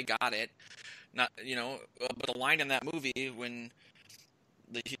 so they got it. Not, but the line in that movie when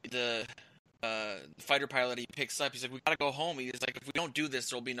the fighter pilot, he picks up, he's like, "We gotta go home." He's like, "If we don't do this,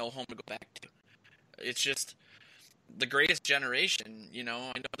 there'll be no home to go back to." It's just the greatest generation. I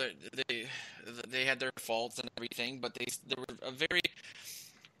know that they had their faults and everything, but they were a very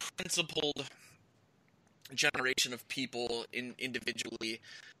principled generation of people individually.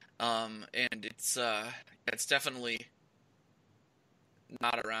 And it's definitely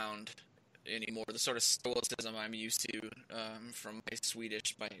not around anymore. The sort of stoicism I'm used to from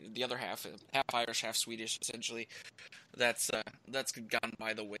the other half Irish, half Swedish, essentially. That's gone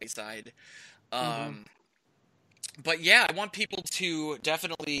by the wayside. But yeah, I want people to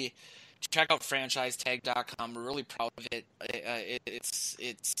definitely check out franchisetag.com. We're really proud of it.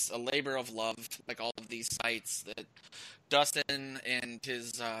 It's a labor of love, like all of these sites that Dustin and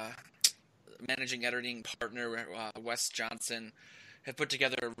his managing editing partner, Wes Johnson, have put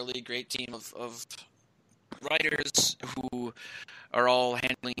together a really great team of writers who are all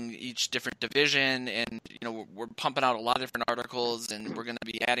handling each different division, and we're pumping out a lot of different articles, and we're going to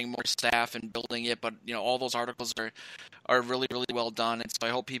be adding more staff and building it, but all those articles are really, really well done, and so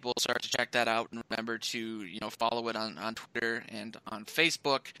I hope people start to check that out, and remember to follow it on Twitter and on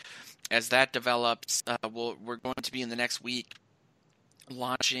Facebook as that develops. We're going to be in the next week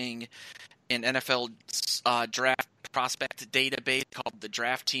launching an NFL draft prospect database called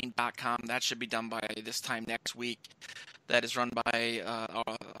thedraftteam.com. That should be done by this time next week. That is run by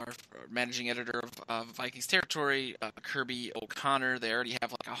our managing editor of Vikings Territory, Kirby O'Connor. They already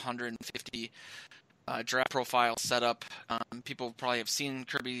have like 150 draft profiles set up. People probably have seen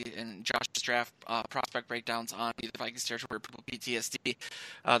Kirby and Josh's draft prospect breakdowns on either Vikings Territory or Purple PTSD.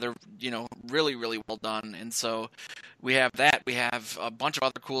 They're really, really well done, and so we have that. We have a bunch of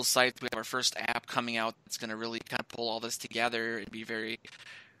other cool sites. We have our first app coming out that's going to really kind of pull all this together and be very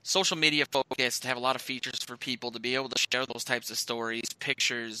social media focused, have a lot of features for people to be able to share those types of stories,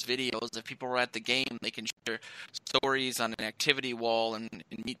 pictures, videos. If people are at the game, they can share stories on an activity wall and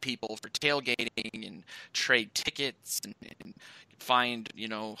meet people for tailgating and trade tickets and find,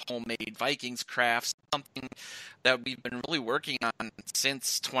 homemade Vikings crafts, something that we've been really working on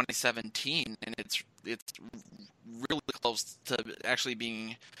since 2017, and it's really close to actually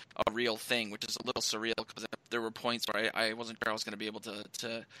being a real thing, which is a little surreal because there were points where I wasn't sure I was going to be able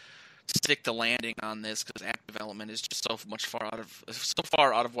to stick the landing on this because app development is just so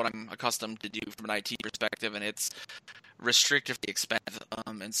far out of what I'm accustomed to do from an IT perspective, and it's restrictively expensive.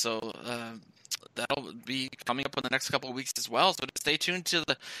 And so that'll be coming up in the next couple of weeks as well. So stay tuned to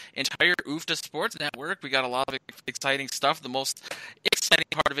the entire UFTA Sports Network. We got a lot of exciting stuff. The most exciting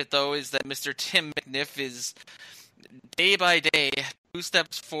part of it, though, is that Mr. Tim McNiff is day by day 2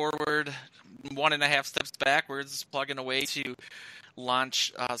 steps forward, 1.5 steps backwards, plugging away to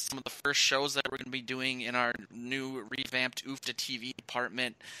launch some of the first shows that we're going to be doing in our new revamped UFTA TV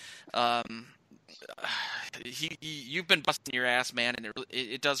department. You've been busting your ass, man, and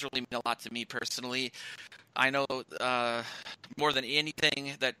it does really mean a lot to me personally. I know more than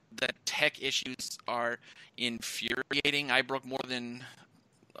anything that tech issues are infuriating. I broke more than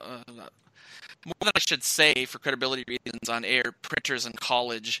I should say for credibility reasons on air printers in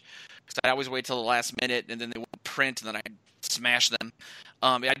college, because I always wait till the last minute and then they won't print and then I smash them.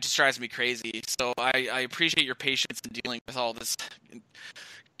 It just drives me crazy. So I appreciate your patience in dealing with all this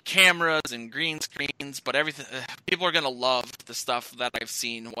cameras and green screens, but everything. People are gonna love the stuff that I've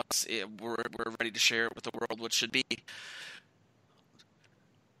seen once we're ready to share it with the world, which should be,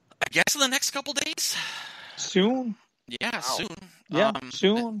 I guess, in the next couple days. Soon. Yeah, wow. Soon. Yeah,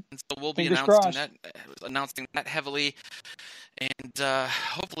 soon. And so we'll be Fingers announcing that heavily, and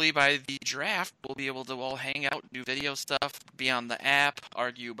hopefully by the draft we'll be able to all hang out, do video stuff, be on the app,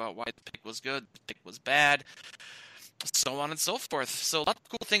 argue about why the pick was good, the pick was bad, so on and so forth. So lots of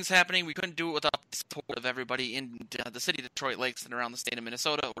cool things happening. We couldn't do it without the support of everybody in the city of Detroit Lakes and around the state of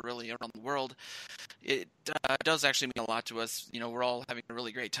Minnesota, or really around the world. It does actually mean a lot to us. You know, we're all having a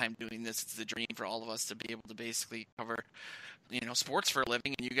really great time doing this. It's a dream for all of us to be able to basically cover, you know, sports for a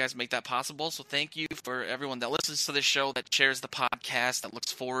living, and you guys make that possible. So thank you for everyone that listens to this show, that shares the podcast, that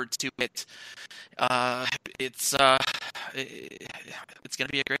looks forward to it. It's going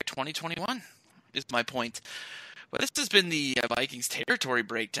to be a great 2021, is my point. But this has been the Vikings territory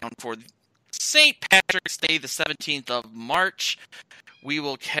breakdown for St. Patrick's Day, the 17th of March. We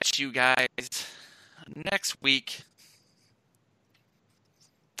will catch you guys next week.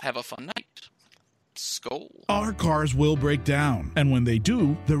 Have a fun night. Skol. Our cars will break down, and when they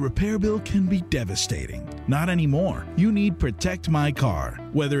do, the repair bill can be devastating. Not anymore. You need Protect My Car.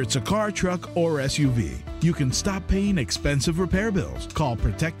 Whether it's a car, truck, or SUV, you can stop paying expensive repair bills. Call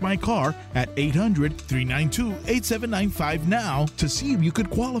Protect My Car at 800-392-8795 now to see if you could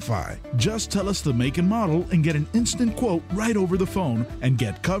qualify. Just tell us the make and model and get an instant quote right over the phone and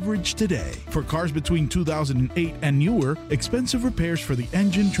get coverage today. For cars between 2008 and newer, expensive repairs for the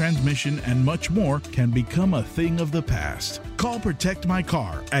engine, transmission, and much more can become a thing of the past. Call Protect My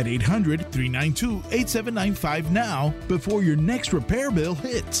Car at 800-392-8795 now before your next repair bill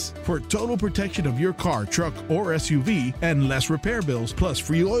hits. For total protection of your car, truck, or SUV and less repair bills, plus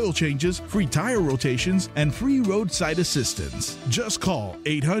free oil changes, free tire rotations, and free roadside assistance, just call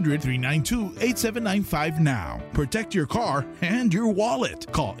 800-392-8795 now. Protect your car and your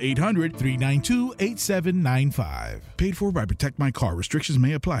wallet. Call 800-392-8795. Paid for by Protect My Car. Restrictions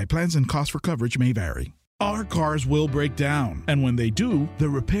may apply. Plans and costs for coverage may vary. Our cars will break down, and when they do, the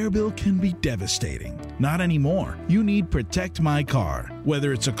repair bill can be devastating. Not anymore. You need Protect My Car.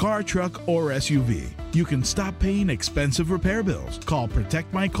 Whether it's a car, truck, or SUV, you can stop paying expensive repair bills. Call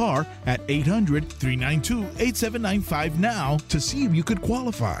Protect My Car at 800-392-8795 now to see if you could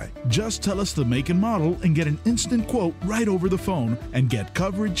qualify. Just tell us the make and model and get an instant quote right over the phone and get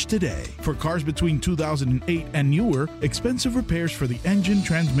coverage today. For cars between 2008 and newer, expensive repairs for the engine,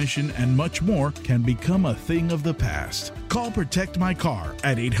 transmission, and much more can become a thing of the past. Call Protect My Car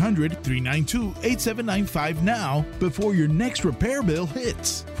at 800-392-8795 now before your next repair bill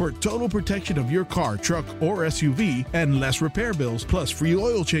hits. For total protection of your car, truck, or SUV and less repair bills, plus free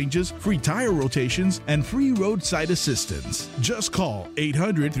oil changes, free tire rotations, and free roadside assistance, just call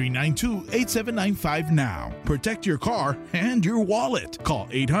 800-392-8795 now. Protect your car and your wallet. Call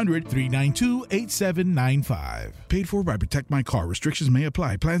 800-392-8795. Paid for by Protect My Car. Restrictions may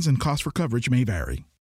apply. Plans and costs for coverage may vary.